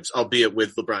championships, albeit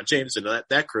with LeBron James and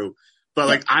that crew. But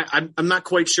like, I'm not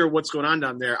quite sure what's going on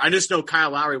down there. I just know Kyle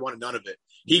Lowry wanted none of it.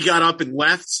 He got up and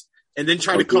left, and then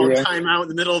tried to call timeout in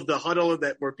the middle of the huddle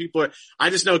where people are. I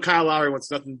just know Kyle Lowry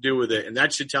wants nothing to do with it, and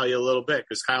that should tell you a little bit,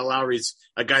 because Kyle Lowry's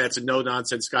a guy that's a no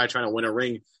nonsense guy trying to win a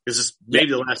ring. This is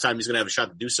maybe the last time he's going to have a shot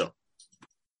to do so.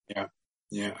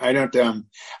 Yeah. I don't.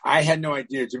 I had no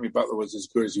idea Jimmy Butler was as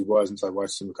good as he was until I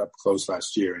watched him up close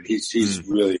last year, and he's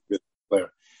really a good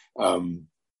player.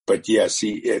 But yes,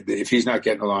 if he's not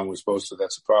getting along with Spoelstra,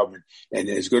 that's a problem. And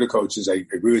as good a coach as I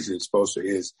agree with you, Spoelstra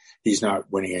is, he's not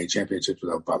winning any championships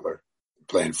without Butler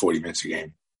playing 40 minutes a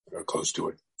game or close to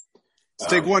it.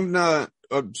 Let's take one.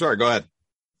 Sorry, go ahead.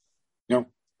 No,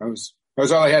 that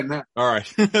was all I had in that. All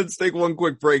right. Let's take one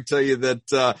quick break. Tell you that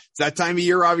it's that time of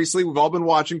year, obviously. We've all been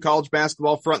watching college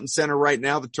basketball front and center right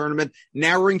now. The tournament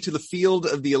narrowing to the field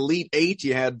of the Elite Eight.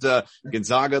 You had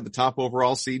Gonzaga, the top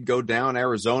overall seed, go down.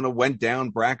 Arizona went down.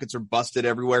 Brackets are busted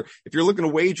everywhere. If you're looking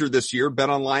to wager this year,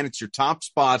 BetOnline, it's your top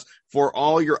spot for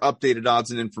all your updated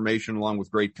odds and information, along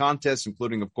with great contests,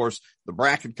 including, of course, the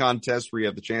bracket contest where you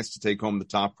have the chance to take home the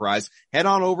top prize. Head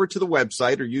on over to the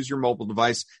website or use your mobile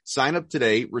device. Sign up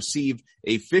today. Receive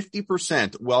a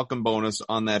 50% welcome bonus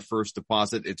on that first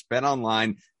deposit. It's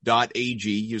betonline.ag.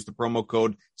 Use the promo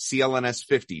code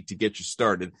CLNS50 to get you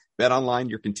started. BetOnline,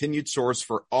 your continued source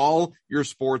for all your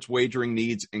sports wagering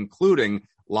needs, including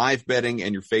live betting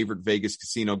and your favorite Vegas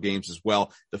casino games as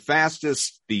well. The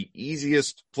fastest, the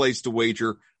easiest place to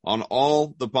wager on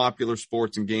all the popular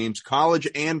sports and games, college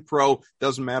and pro.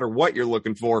 Doesn't matter what you're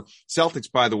looking for. Celtics,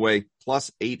 by the way,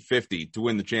 plus 850 to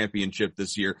win the championship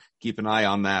this year. Keep an eye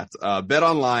on that.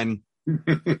 BetOnline,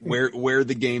 where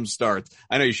the game starts.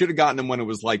 I know you should have gotten them when it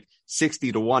was like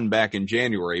 60-1 back in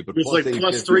January, but it was like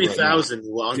plus 3,000 a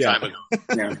long time ago.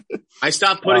 Yeah. I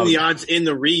stopped putting the odds in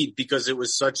the read because it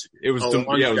was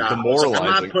demoralizing. I'm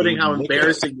not putting how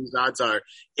embarrassing these odds are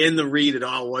in the read at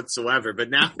all whatsoever. But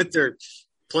now that they're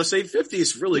plus 850,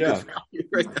 it's really good value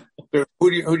right now. Who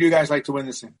do you guys like to win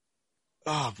this thing?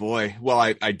 Oh boy. Well,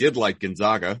 I did like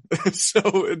Gonzaga.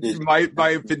 So my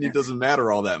opinion doesn't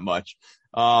matter all that much.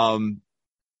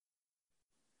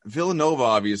 Villanova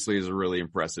obviously is a really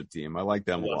impressive team. I like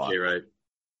them a lot. Right.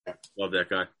 Love that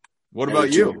guy. What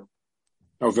about you?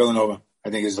 Oh, Villanova. I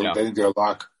think I think they're a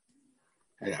lock.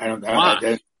 I don't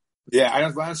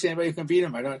see anybody who can beat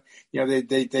them.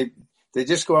 They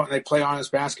just go out and they play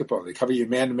honest basketball. They cover you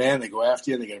man to man. They go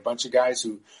after you. They get a bunch of guys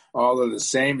who all are the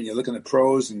same. And you look at the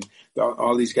pros, and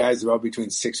all these guys are all between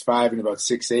 6'5" and about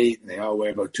 6'8", and they all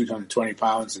weigh about 220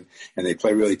 pounds, and they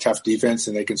play really tough defense,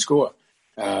 and they can score.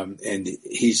 And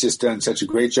he's just done such a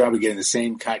great job of getting the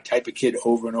same type of kid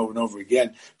over and over and over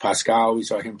again. Pascal, we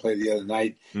saw him play the other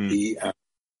night.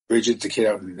 Bridget, the kid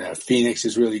out in Phoenix,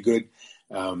 is really good.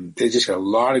 They just got a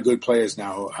lot of good players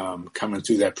now coming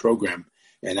through that program.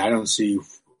 And I don't see,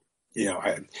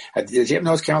 does he have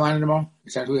North Carolina tomorrow?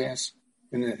 Is that who he has?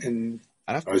 I'd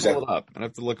have to pull it up. I'd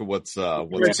have to look at what's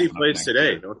UNC plays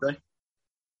today, don't they?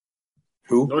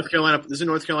 Who? North Carolina. Doesn't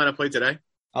North Carolina play today?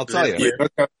 I'll tell you.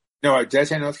 No, did I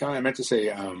say North Carolina? I meant to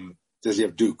say, does he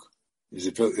have Duke? Is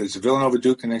Villanova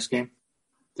Duke the next game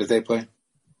that they play?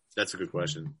 That's a good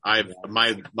question.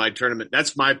 My tournament.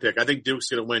 That's my pick. I think Duke's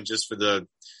going to win just for the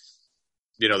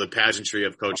pageantry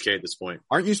of Coach K at this point.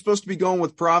 Aren't you supposed to be going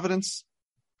with Providence?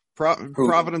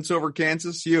 Providence over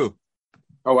Kansas? You?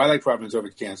 Oh, I like Providence over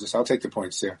Kansas. I'll take the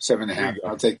points there. 7.5.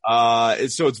 I'll take.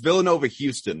 So it's Villanova,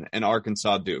 Houston, and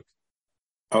Arkansas, Duke.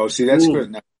 Oh, see, that's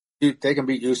good. Now, they can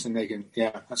beat Houston.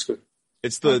 That's good.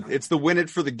 It's the win it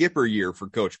for the Gipper year for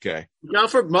Coach K. Now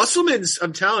for Musselman's,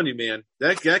 I'm telling you, man,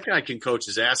 that guy can coach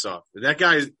his ass off. That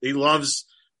guy, he loves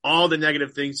all the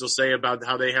negative things they'll say about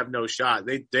how they have no shot.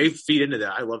 They feed into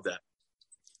that. I love that.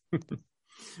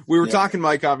 We were talking,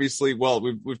 Mike, obviously. Well,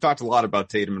 we've talked a lot about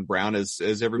Tatum and Brown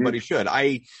as everybody should.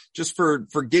 I just for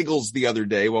giggles the other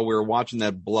day while we were watching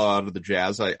that blowout of the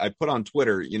Jazz, I put on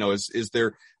Twitter, is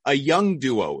there a young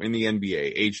duo in the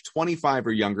NBA age 25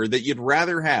 or younger that you'd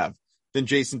rather have than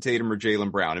Jason Tatum or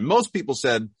Jaylen Brown? And most people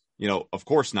said, of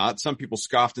course not. Some people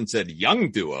scoffed and said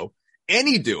young duo.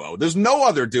 Any duo. There's no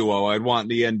other duo I'd want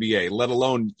in the NBA, let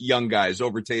alone young guys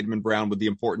over Tatum and Brown with the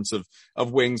importance of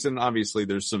wings. And obviously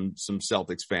there's some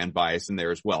Celtics fan bias in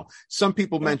there as well. Some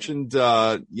people mentioned,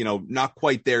 not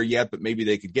quite there yet, but maybe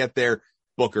they could get there.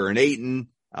 Booker and Ayton,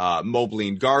 Mobley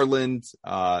and Garland,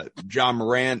 John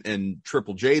Morant and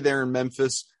Triple J there in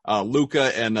Memphis,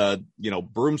 Luka and,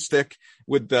 Broomstick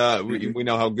with, we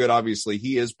know how good obviously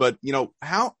he is, but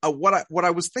what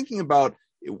I was thinking about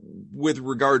with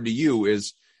regard to you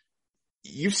is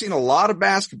you've seen a lot of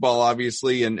basketball,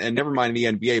 obviously, and never mind the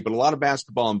NBA, but a lot of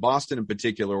basketball in Boston in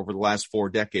particular over the last 4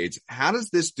 decades. How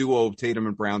does this duo of Tatum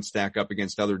and Brown stack up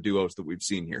against other duos that we've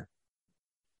seen here?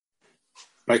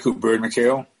 Like who, Bird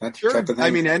McHale? That type of thing? I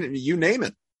mean, and you name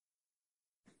it.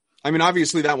 I mean,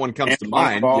 obviously that one comes to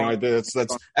mind.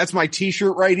 That's my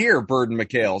T-shirt right here, Bird and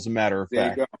McHale, as a matter of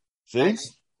fact. There you go.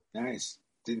 See? Nice.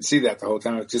 Didn't see that the whole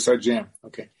time. It was just our jam.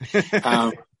 Okay.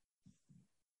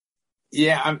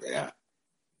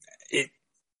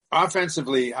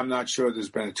 Offensively, I'm not sure there's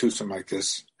been a twosome like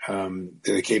this that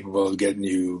are capable of getting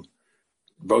you.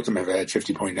 Both of them have had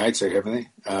 50-point nights there, haven't they?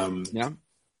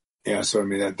 Yeah. So I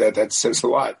mean that says a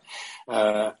lot.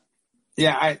 They're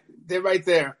right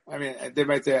there. I mean, they're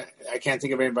right there. I can't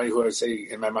think of anybody who I would say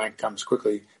in my mind comes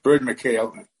quickly. Bird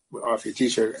McHale off your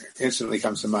T-shirt instantly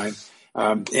comes to mind.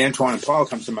 Antoine and Paul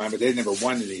comes to mind, but they've never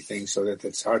won anything, so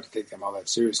that's hard to take them all that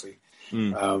seriously.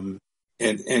 Winning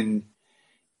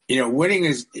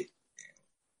is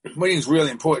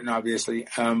really important, obviously.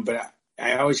 But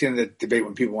I always get in the debate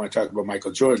when people want to talk about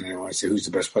Michael Jordan and they want to say who's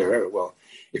the best player ever. Well,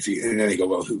 and then they go,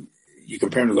 well, who you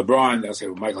compare him to LeBron, they'll say,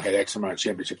 well, Michael had X amount of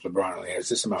championships, LeBron only has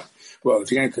this amount. Well,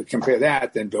 if you're going to compare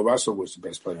that, then Bill Russell was the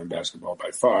best player in basketball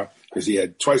by far because he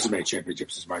had twice as many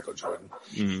championships as Michael Jordan.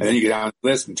 Mm-hmm. And then you get down the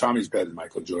list, and Tommy's better than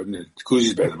Michael Jordan, and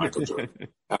Cousie's better than Michael Jordan.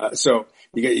 So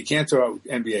you can't throw out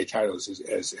NBA titles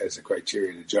as a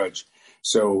criteria to judge.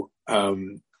 So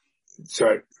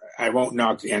I won't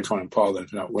knock Antoine and Paul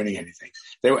for not winning anything.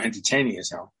 They were entertaining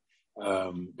as hell,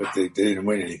 but they didn't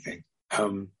win anything.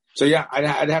 So yeah,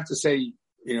 I'd have to say,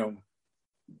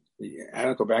 I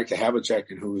don't go back to Havlicek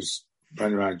and who was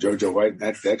running around JoJo White and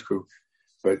that crew,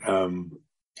 but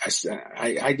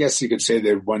I guess you could say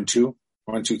they're 1-2,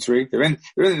 1-2-3. They're in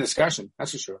the discussion,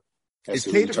 that's for sure. Is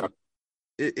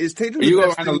Tatum you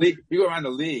go around the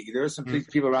league. There are some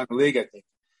people around the league. I think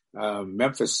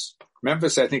Memphis.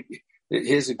 I think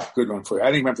here's a good one for you.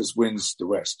 I think Memphis wins the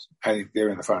West. I think they're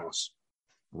in the finals.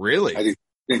 Really? I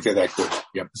think they're that good.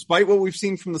 Yep. Despite what we've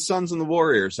seen from the Suns and the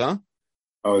Warriors, huh?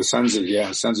 Oh, the Suns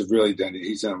have really done it.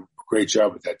 He's done a great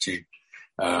job with that team.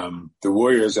 The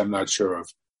Warriors, I'm not sure of.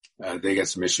 They got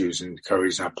some issues, and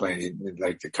Curry's not playing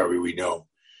like the Curry we know.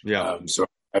 Yeah. So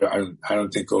I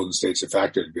don't think Golden State's a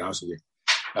factor, to be honest with you.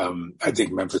 I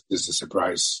think Memphis is the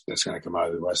surprise that's going to come out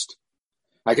of the West.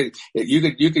 You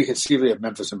could conceivably have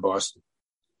Memphis and Boston.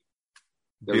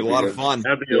 That'd be a lot of fun.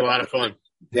 That'd be a lot of fun.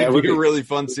 Yeah, it would be a really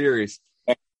fun series.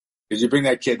 Because you bring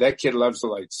that kid loves the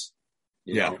lights.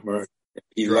 He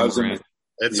loves them.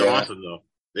 It's awesome though.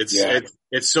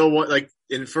 It's so like,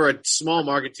 and for a small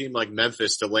market team like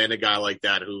Memphis to land a guy like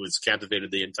that who has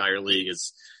captivated the entire league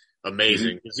is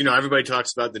amazing. Because, everybody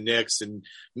talks about the Knicks and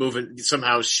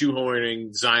somehow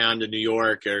shoehorning Zion to New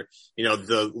York or,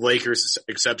 the Lakers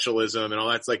exceptionalism and all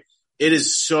that. It's like, it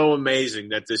is so amazing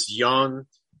that this young,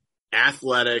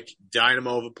 athletic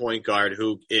dynamo of a point guard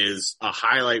who is a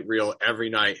highlight reel every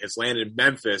night has landed in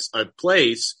Memphis, a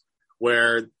place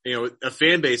where, a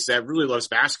fan base that really loves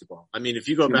basketball. I mean, if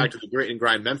you go back to the grit and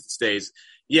grind Memphis days,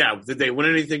 did they win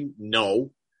anything?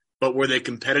 No. But were they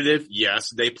competitive? Yes.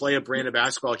 They play a brand of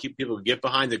basketball, keep people to get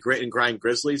behind the grit and grind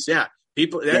Grizzlies. Yeah.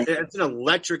 That's an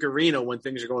electric arena when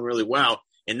things are going really well.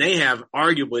 And they have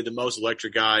arguably the most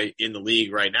electric guy in the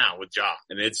league right now with Ja.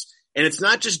 And it's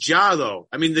not just Ja though.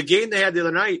 I mean, the game they had the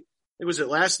other night, was it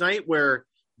last night where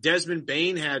Desmond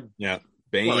Bain had like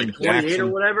 28 Jackson,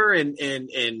 or whatever and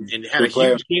had a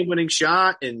huge game winning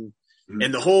shot and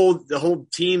the whole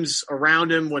team's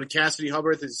around him when Cassidy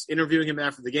Hubbarth is interviewing him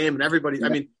after the game and everybody, I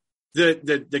mean,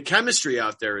 the chemistry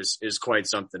out there is quite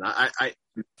something.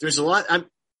 There's a lot,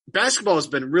 basketball has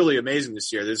been really amazing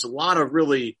this year. There's a lot of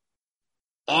really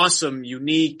awesome,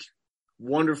 unique,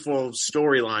 wonderful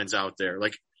storylines out there.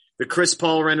 Like the Chris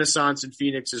Paul renaissance in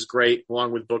Phoenix is great,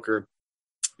 along with Booker.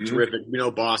 Terrific.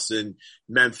 Boston,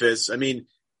 Memphis. I mean,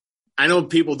 I know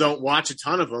people don't watch a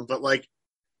ton of them, but like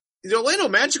the Orlando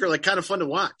Magic are like kind of fun to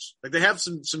watch. Like they have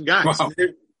some guys. Wow.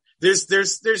 There's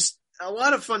a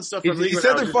lot of fun stuff. He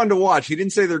said they're fun to watch. He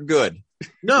didn't say they're good.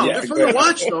 No, they're fun to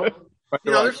watch though.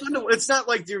 They're fun to. It's not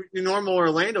like your normal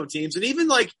Orlando teams, and even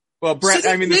like. Well, the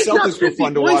Celtics were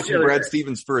fun to watch in Brad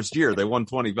Stevens' first year. They won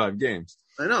 25 games.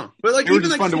 I know, but like they were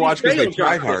just fun to watch because they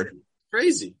tried hard.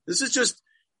 Crazy. This is just.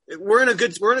 We're in a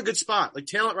good spot. Like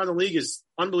talent around the league is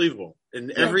unbelievable,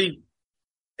 and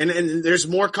and there's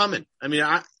more coming. I mean,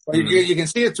 you can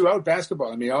see it throughout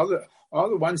basketball. I mean, all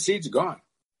the one seeds are gone.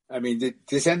 I mean,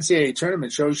 this NCAA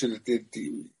tournament shows you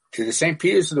that the St.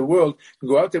 Peters of the world can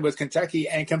go out there with Kentucky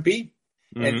and compete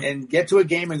and get to a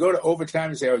game and go to overtime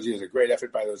and say, "Oh, geez, a great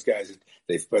effort by those guys."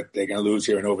 But they're going to lose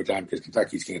here in overtime because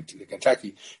Kentucky's going to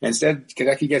Kentucky. Instead,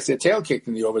 Kentucky gets their tail kicked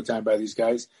in the overtime by these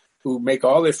guys who make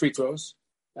all their free throws.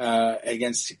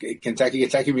 Against Kentucky.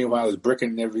 Kentucky, meanwhile, is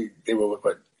bricking they were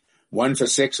 1 for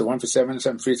 6 or 1 for 7 or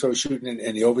something free throw shooting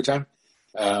in the overtime.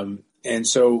 And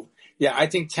so, I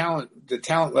think the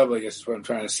talent level, I guess is what I'm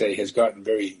trying to say, has gotten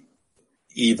very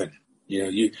even.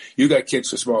 You got kids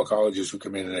from small colleges who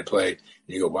come in and they play and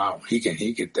you go, wow,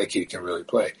 that kid can really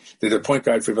play. The point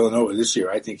guard for Villanova this year,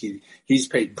 I think he's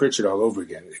Peyton Pritchard all over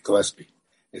again at Gillespie.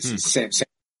 It's the same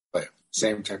player,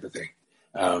 same type of thing.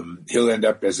 He'll end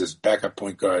up as his backup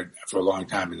point guard for a long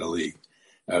time in the league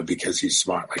because he's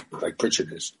smart, like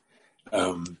Pritchard is.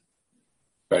 But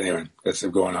anyway, that's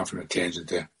going off on a tangent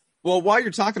there. Well, while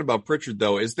you're talking about Pritchard,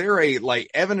 though, is there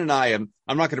Evan and I'm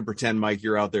not going to pretend, Mike,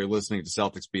 you're out there listening to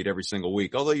Celtics Beat every single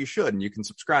week, although you should, and you can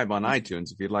subscribe on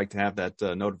iTunes if you'd like to have that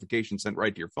notification sent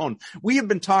right to your phone. We have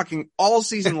been talking all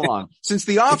season long, since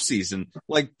the off season,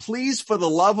 please, for the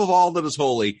love of all that is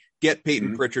holy, get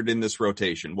Peyton Pritchard in this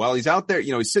rotation. While he's out there,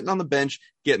 he's sitting on the bench,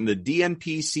 getting the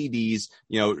DNP CDs,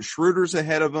 Schroeder's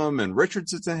ahead of him and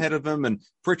Richardson's ahead of him, and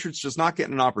Pritchard's just not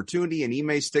getting an opportunity, and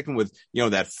Ime sticking with,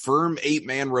 that firm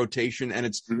 8-man rotation. And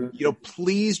it's,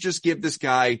 please just give this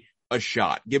guy a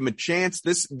shot. Give him a chance.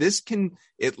 This can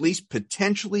at least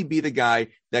potentially be the guy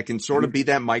that can sort of be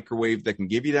that microwave that can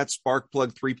give you that spark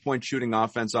plug 3-point shooting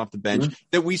offense off the bench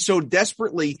that we so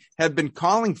desperately have been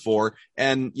calling for.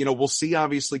 And, we'll see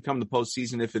obviously come the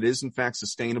postseason if it is in fact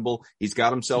sustainable. He's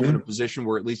got himself in a position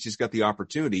where at least he's got the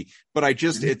opportunity. But I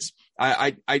just,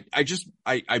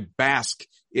 I bask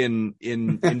in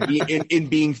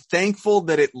being thankful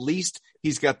that at least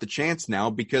he's got the chance now,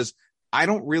 because I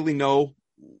don't really know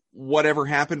whatever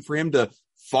happened for him to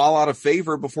fall out of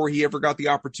favor before he ever got the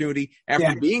opportunity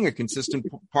after being a consistent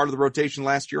part of the rotation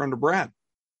last year under Brad.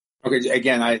 Okay.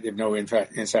 Again, I have no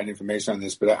inside information on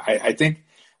this, but I think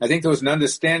there was an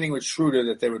understanding with Schroeder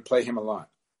that they would play him a lot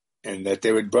and that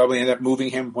they would probably end up moving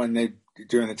him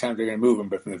during the time they're going to move him.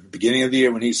 But from the beginning of the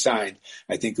year when he signed,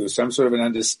 I think there was some sort of an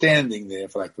understanding there,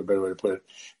 for lack of a better way to put it,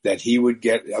 that he would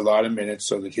get a lot of minutes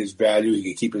so that he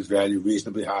could keep his value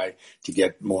reasonably high to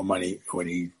get more money when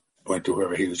he went to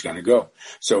wherever he was going to go.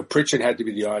 So Pritchard had to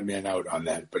be the odd man out on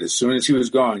that. But as soon as he was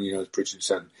gone, Pritchard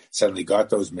suddenly got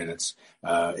those minutes.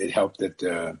 It helped that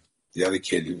the other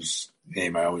kid whose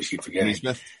name I always keep forgetting,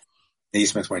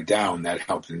 Neesmith went down. That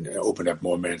helped and opened up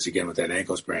more minutes again with that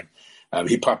ankle sprain.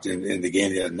 He popped in the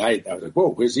game the other night. I was like, whoa,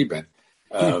 where's he been?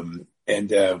 But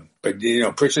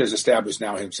Pritchard has established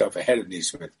now himself ahead of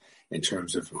Neesmith in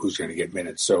terms of who's going to get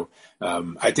minutes. So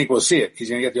I think we'll see it. He's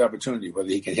going to get the opportunity. Whether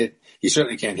he can hit, he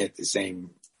certainly can't hit the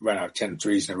same run out 10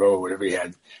 threes in a row or whatever he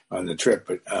had on the trip.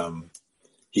 But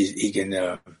he can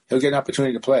he'll get an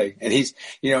opportunity to play. And he's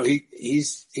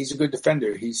a good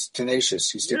defender. He's tenacious.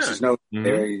 He sticks his nose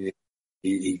there. He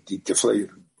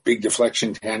big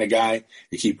deflection kind of guy.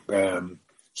 You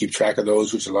keep track of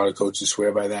those, which a lot of coaches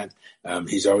swear by that.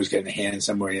 He's always getting a hand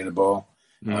somewhere in the ball.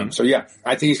 So yeah,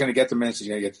 I think he's going to get the minutes. He's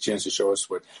going to get the chance to show us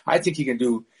what I think he can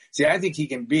do. See, I think he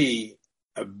can be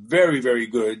a very, very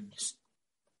good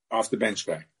off the bench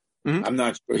guy. I'm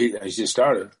not sure he's a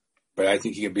starter, but I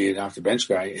think he can be an off the bench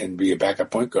guy and be a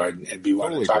backup point guard and be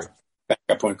one of the top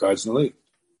backup point guards in the league.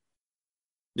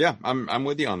 Yeah, I'm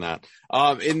with you on that.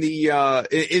 In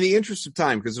the interest of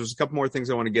time, because there's a couple more things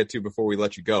I want to get to before we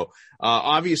let you go.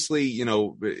 Obviously,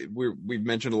 we've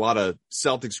mentioned a lot of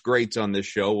Celtics greats on this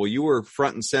show. Well, you were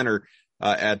front and center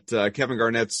at Kevin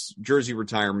Garnett's jersey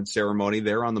retirement ceremony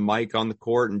there on the mic on the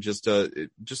court, and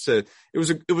it was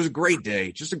a great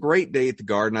day, just a great day at the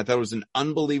Garden. I thought it was an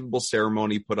unbelievable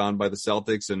ceremony put on by the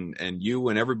Celtics and you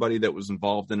and everybody that was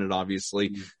involved in it,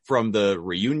 obviously, from the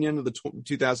reunion of the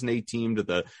 2008 team to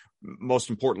the, most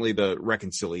importantly, the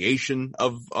reconciliation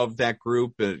of that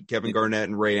group, Kevin Garnett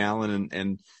and Ray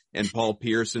Allen and Paul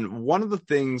Pierce. And one of the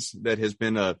things that has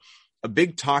been a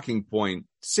big talking point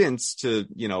since, to,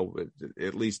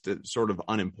 at least a sort of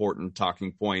unimportant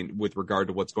talking point with regard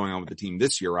to what's going on with the team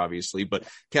this year, obviously. But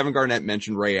Kevin Garnett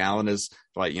mentioned Ray Allen as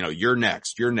like, you're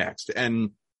next.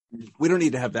 And we don't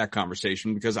need to have that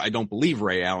conversation because I don't believe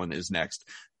Ray Allen is next.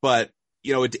 But,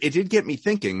 it did get me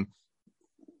thinking,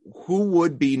 who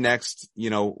would be next,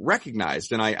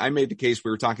 recognized? And I made the case,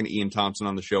 we were talking to Ian Thompson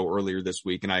on the show earlier this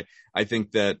week. And I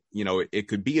think that, it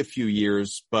could be a few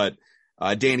years, but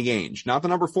Danny Ainge, not the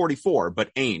number 44,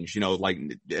 but Ainge,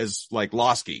 like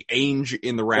Losky, Ainge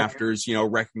in the rafters,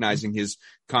 recognizing his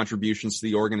contributions to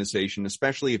the organization,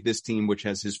 especially if this team, which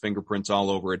has his fingerprints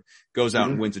all over it, goes out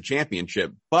and wins a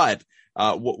championship. But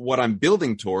what I'm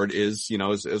building toward is,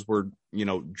 as we're,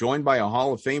 joined by a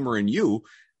Hall of Famer in you,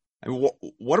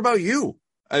 what about you?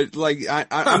 I'm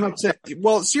not saying,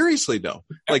 well, seriously though,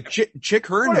 like Chick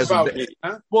Hearn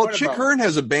Hearn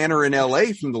has a banner in LA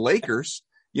from the Lakers.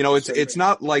 It's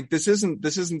not like this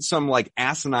isn't some like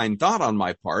asinine thought on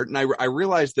my part. And I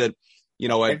realized that,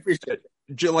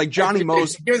 like Johnny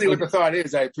Most, really what the thought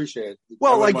is, I appreciate it.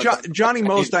 Well, like Johnny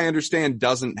Most, I understand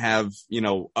doesn't have,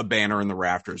 a banner in the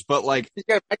rafters, but like,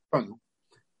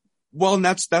 well, and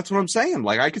that's what I'm saying.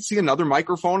 Like I could see another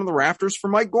microphone in the rafters for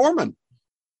Mike Gorman.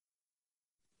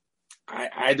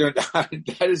 I don't,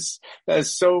 that is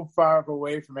so far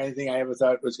away from anything I ever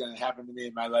thought was going to happen to me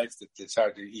in my life that it's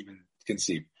hard to even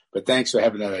conceive. But thanks for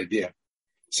having that idea.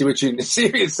 See if you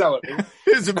can sell it.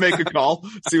 Is it make a call?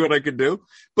 See what I can do.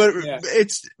 But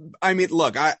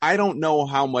look, I don't know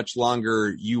how much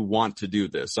longer you want to do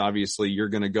this. Obviously, you're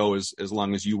going to go as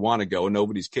long as you want to go.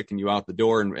 Nobody's kicking you out the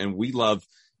door. And we love,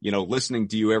 listening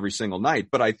to you every single night.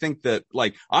 But I think that,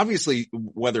 like, obviously,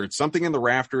 whether it's something in the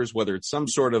rafters, whether it's some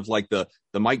sort of like the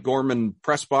Mike Gorman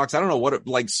press box, I don't know what,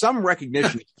 like some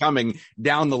recognition is coming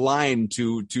down the line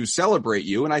to celebrate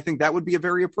you. And I think that would be a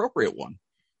very appropriate one.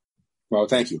 Well,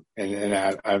 thank you.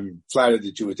 And I'm flattered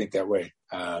that you would think that way.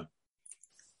 I'll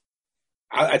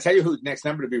tell you who's next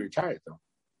number to be retired, though.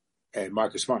 And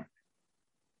Marcus Smart.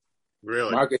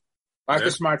 Really?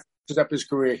 Marcus Smart finishes up his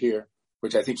career here,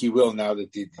 which I think he will now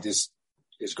that this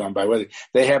is gone by. Whether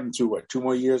they have him through 2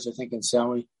 more years, I think, in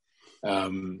salary.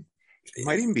 It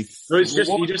might even be. He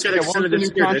just got extended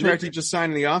his new contract he just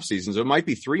signed in the offseason, so it might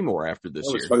be 3 more after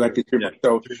this year.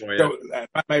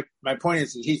 My point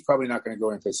is that he's probably not going to go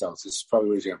into the Celtics. This is probably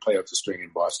where he's going to play out the string in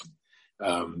Boston.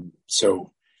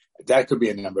 So that could be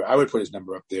a number. I would put his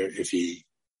number up there if he,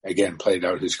 again, played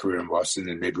out his career in Boston,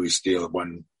 and maybe we steal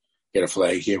one, get a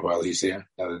flag here while he's there,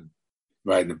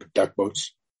 riding the duck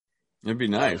boats. It'd be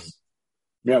nice.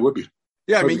 Yeah, it would be.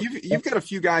 Yeah, I mean, you've got a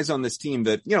few guys on this team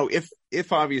that,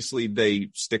 if obviously they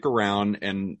stick around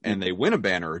and they win a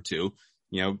banner or two,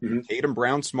 Tatum,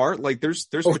 Brown, Smart, like there's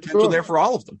potential there for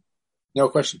all of them. No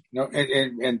question. No,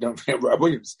 and don't forget Rob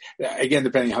Williams. Again,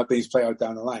 depending on how things play out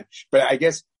down the line. But I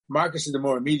guess Marcus is the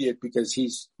more immediate because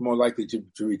he's more likely to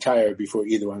retire before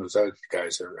either one of those other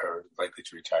guys are likely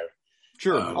to retire.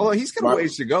 Sure. Although he's got a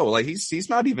ways to go. Like he's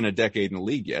not even a decade in the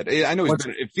league yet. I know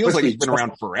it feels like he's been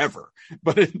around forever,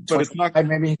 but it's not.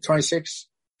 Maybe 26,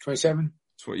 27.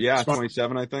 Yeah,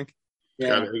 27, I think.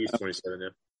 Yeah, I think he's 27.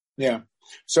 Yeah.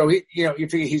 So you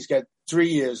figure he's got 4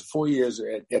 years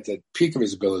at the peak of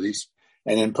his abilities,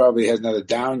 and then probably has another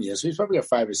down year. So he's probably got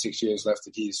 5 or 6 years left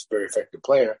that he's a very effective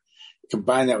player.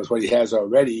 Combine that with what he has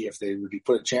already. If they would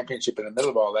put a championship in the middle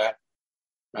of all that,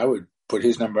 I would put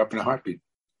his number up in a heartbeat.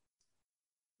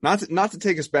 Not to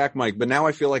take us back, Mike, but now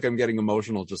I feel like I'm getting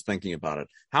emotional just thinking about it.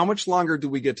 How much longer do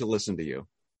we get to listen to you?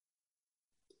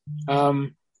 A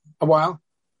while.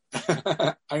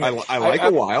 I like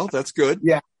a while. That's good.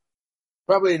 Yeah,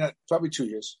 probably 2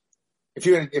 years. If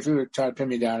you were trying to pin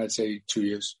me down, I'd say 2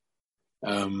 years.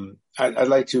 I'd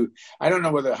like to. I don't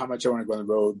know how much I want to go on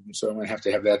the road, so I'm going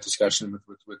to have that discussion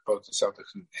with both the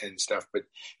Celtics and stuff. But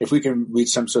if we can reach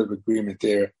some sort of agreement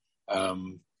there,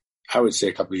 I would say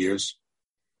a couple of years.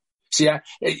 See,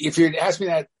 if you had asked me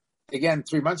that again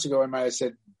 3 months ago, I might have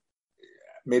said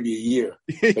maybe a year.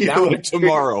 But now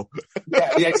tomorrow.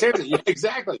 Yeah, exactly.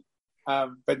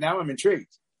 But now I'm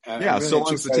intrigued. Really so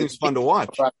long as the team's fun to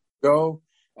watch. Go.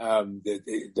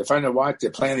 They're fun to watch. They're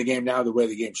playing the game now the way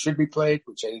the game should be played,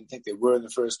 which I didn't think they were in the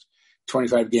first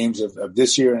 25 games of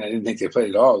this year, and I didn't think they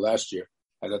played at all last year.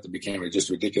 I thought they became a just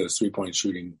ridiculous 3-point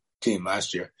shooting team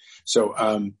last year. So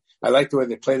I like the way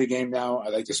they play the game now. I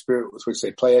like the spirit with which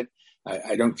they play it.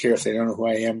 I don't care if they don't know who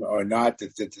I am or not.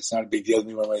 It's not a big deal to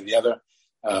me one way or the other.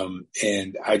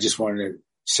 And I just wanted to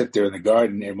sit there in the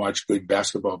garden and watch good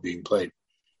basketball being played.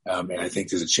 And I think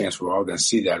there's a chance we're all going to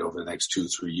see that over the next 2-3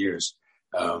 years.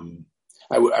 I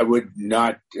would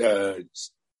not. I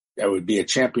would be a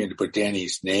champion to put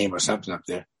Danny's name or something up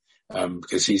there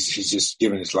because he's just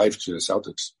given his life to the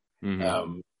Celtics.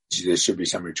 Mm-hmm. There should be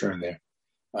some return there.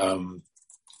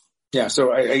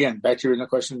 So again, back to your original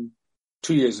question.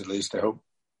 2 years at least, I hope.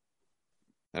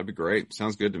 That'd be great.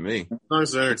 Sounds good to me. As long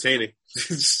as it's entertaining.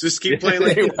 Just keep playing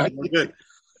like this. We're good.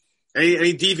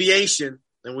 Any deviation,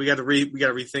 then we got to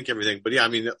rethink everything. But yeah, I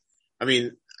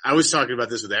mean, I was talking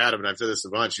about this with Adam, and I've said this a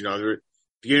bunch. The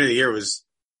beginning of the year it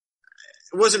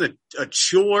wasn't a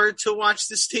chore to watch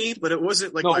this team, but it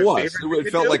wasn't like favorite.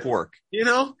 It felt like work.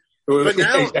 But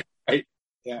now, it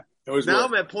was. Now work.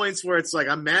 I'm at points where it's like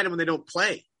I'm mad when they don't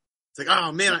play. It's like,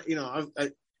 oh man,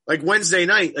 like Wednesday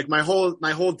night, like my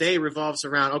whole day revolves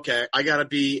around, okay, I gotta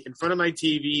be in front of my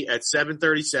TV at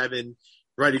 7:37,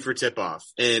 ready for tip off.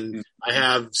 And I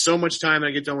have so much time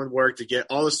I get done with work to get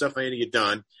all the stuff I need to get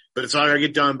done, but it's all gotta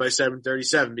get done by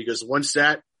 7:37 because once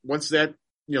that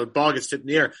ball gets tipped in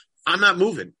the air, I'm not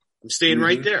moving. I'm staying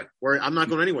right there where I'm not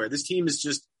going anywhere. This team is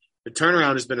just, the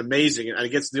turnaround has been amazing. And I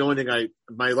guess the only thing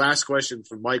my last question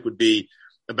from Mike would be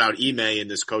about Ime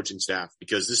and this coaching staff,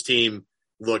 because this team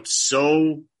looked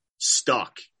so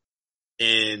stuck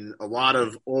in a lot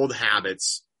of old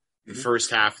habits the first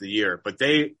half of the year, but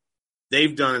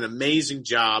they've done an amazing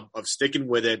job of sticking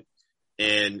with it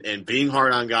and being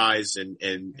hard on guys and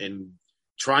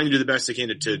trying to do the best they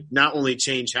can to not only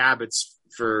change habits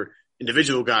for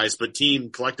individual guys, but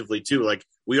team collectively too. Like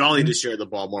we all need to share the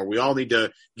ball more. We all need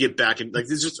to get back and like,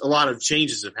 there's just a lot of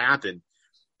changes have happened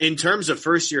in terms of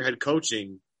first year head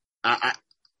coaching. Brad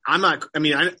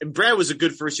was a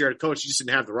good first year head coach. He just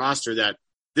didn't have the roster that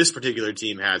this particular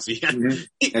team has. He had,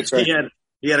 That's right.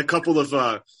 he had a couple of,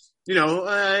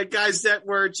 guys that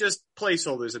were just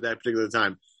placeholders at that particular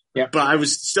time. Yeah. But I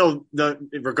was still,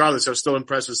 regardless, I was still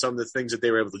impressed with some of the things that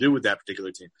they were able to do with that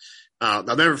particular team. I'll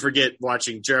never forget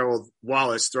watching Gerald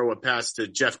Wallace throw a pass to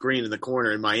Jeff Green in the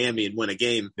corner in Miami and win a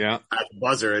game at the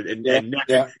buzzer. And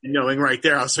knowing right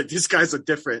there, I was like, this guy's a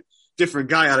different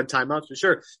guy out of timeouts for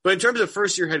sure. But in terms of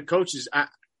first-year head coaches, I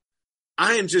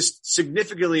am just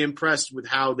significantly impressed with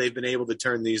how they've been able to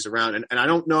turn these around. And I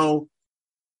don't know,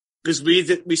 because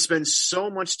we spend so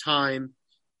much time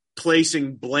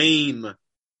placing blame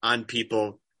on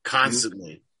people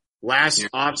constantly. Mm-hmm. Last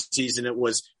offseason, it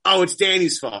was, it's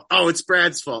Danny's fault. Oh, it's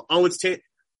Brad's fault. Oh, it's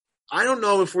I don't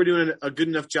know if we're doing a good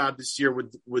enough job this year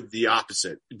with the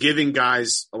opposite, giving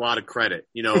guys a lot of credit,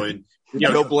 and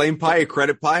no blame pie, a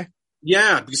credit pie.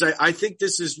 Yeah, because I think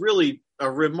this is really a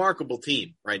remarkable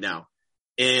team right now.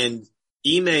 And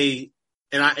Ime,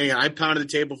 and I pounded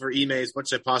the table for Ime as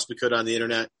much as I possibly could on the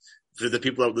internet for the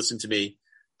people that would listen to me.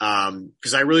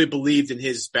 Because I really believed in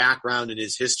his background and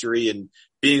his history and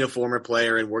being a former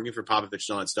player and working for Popovich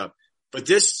and all that stuff. But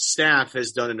this staff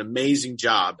has done an amazing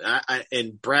job.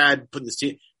 And Brad putting this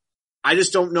team, I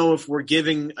just don't know if we're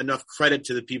giving enough credit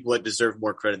to the people that deserve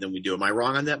more credit than we do. Am I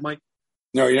wrong on that, Mike?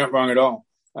 No, you're not wrong at all.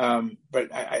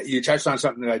 But you touched on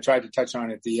something that I tried to touch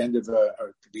on at the end of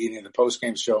or the beginning of the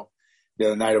post-game show the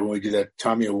other night when we did that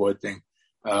Tommy Award thing.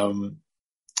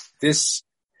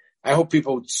 I hope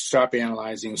people stop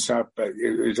analyzing.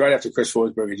 It was right after Chris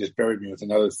Forsberg. He just buried me with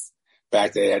another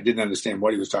fact that I didn't understand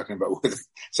what he was talking about with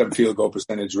some field goal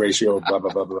percentage ratio, blah,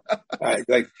 blah, blah, blah.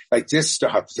 Like just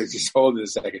stop. Just hold it a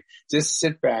second. Just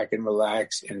sit back and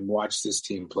relax and watch this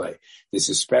team play. This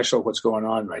is special what's going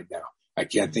on right now. I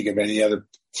can't think of any other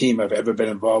team I've ever been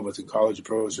involved with in college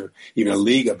pros or even a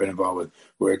league I've been involved with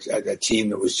where it's a team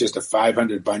that was just a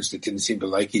 500 bunch that didn't seem to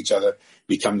like each other,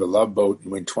 become the love boat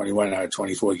and win 21 out of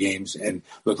 24 games and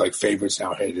look like favorites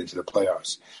now headed into the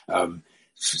playoffs.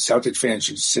 Celtic fans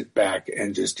should sit back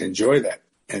and just enjoy that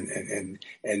and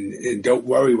don't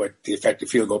worry what the effective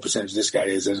field goal percentage this guy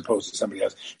is as opposed to somebody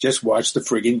else. Just watch the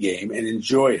friggin' game and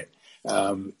enjoy it.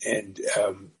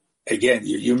 Again,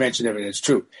 you mentioned it, and it's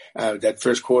true. That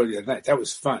first quarter of the night, that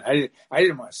was fun. I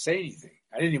didn't want to say anything.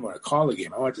 I didn't even want to call the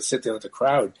game. I wanted to sit there with the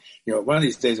crowd. One of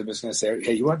these days I'm just going to say,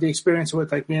 hey, you want the experience of what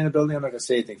it's like being in the building? I'm not going to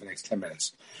say anything for the next 10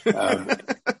 minutes.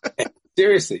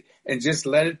 Seriously. And just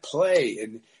let it play.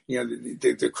 And,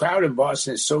 the crowd in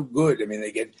Boston is so good. I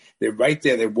mean, they're right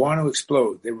there. They want to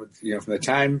explode. They were, from the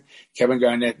time Kevin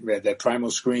Garnett read that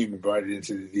primal scream and brought it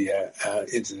into the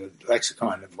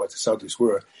lexicon of what the Celtics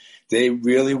were. They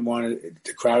really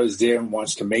the crowd is there and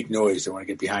wants to make noise. They want to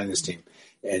get behind this team.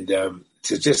 And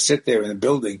to just sit there in the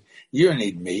building, you don't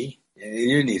need me.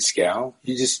 You don't need Scal.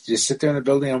 You just sit there in the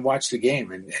building and watch the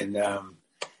game. And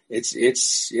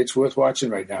it's worth watching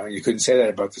right now. And you couldn't say that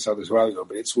about the Celtics a while ago,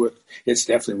 but it's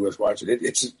definitely worth watching.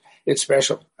 It's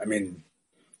special. I mean,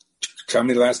 tell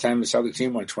me the last time the Celtics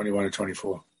team won 21 or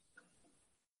 24.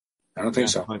 I don't think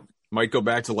so. Might go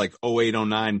back to like 08,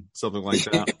 09, something like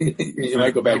that. You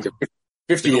might go back to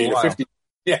 58 or 50.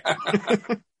 Yeah.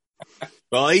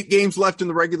 Well, 8 games left in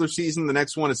the regular season. The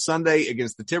next one is Sunday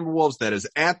against the Timberwolves. That is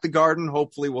at the Garden.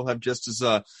 Hopefully we'll have just as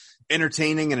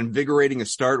entertaining and invigorating a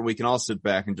start. We can all sit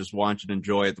back and just watch and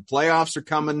enjoy it. The playoffs are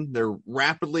coming. They're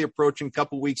rapidly approaching, a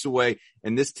couple weeks away.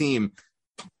 And this team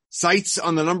sights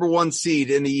on the number 1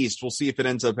 seed in the East. We'll see if it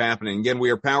ends up happening. Again, we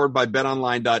are powered by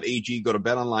betonline.ag. Go to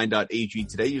betonline.ag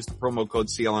today. Use the promo code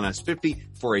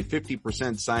CLNS50 for a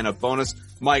 50% sign up bonus.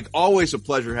 Mike, always a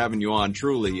pleasure having you on.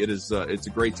 Truly, it's a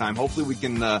great time. Hopefully we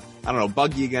can,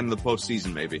 bug you again in the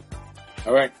postseason maybe.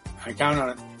 All right. I count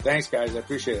on it. Thanks guys. I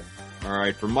appreciate it. All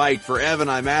right. For Mike, for Evan,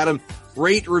 I'm Adam.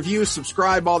 Rate, review,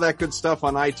 subscribe, all that good stuff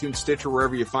on iTunes, Stitcher,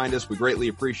 wherever you find us. We greatly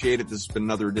appreciate it. This has been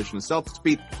another edition of Celtics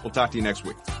Beat. We'll talk to you next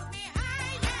week.